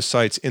links to those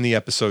sites in the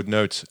episode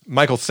notes.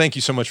 Michael, thank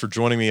you so much for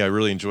joining me. I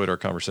really enjoyed our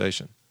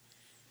conversation.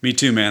 Me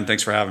too, man.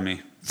 Thanks for having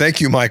me.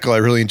 Thank you, Michael. I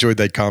really enjoyed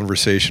that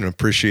conversation. I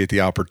appreciate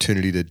the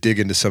opportunity to dig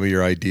into some of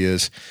your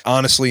ideas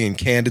honestly and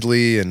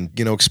candidly and,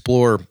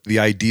 explore the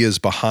ideas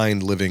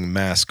behind living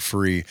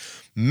mask-free.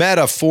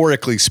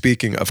 Metaphorically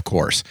speaking, of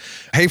course.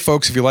 Hey,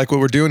 folks, if you like what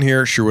we're doing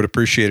here, sure would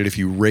appreciate it if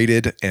you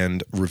rated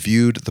and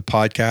reviewed the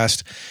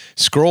podcast.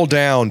 Scroll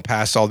down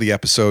past all the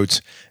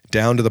episodes,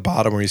 down to the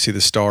bottom where you see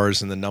the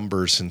stars and the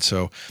numbers. And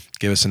so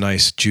give us a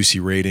nice juicy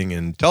rating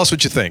and tell us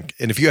what you think.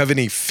 And if you have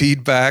any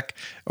feedback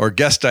or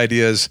guest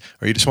ideas,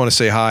 or you just want to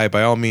say hi,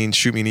 by all means,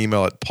 shoot me an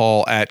email at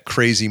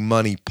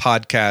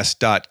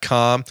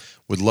paul@crazymoneypodcast.com.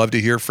 Would love to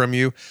hear from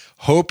you.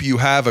 Hope you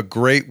have a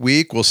great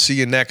week. We'll see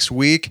you next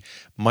week.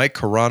 Mike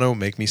Carano,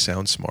 make me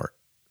sound smart.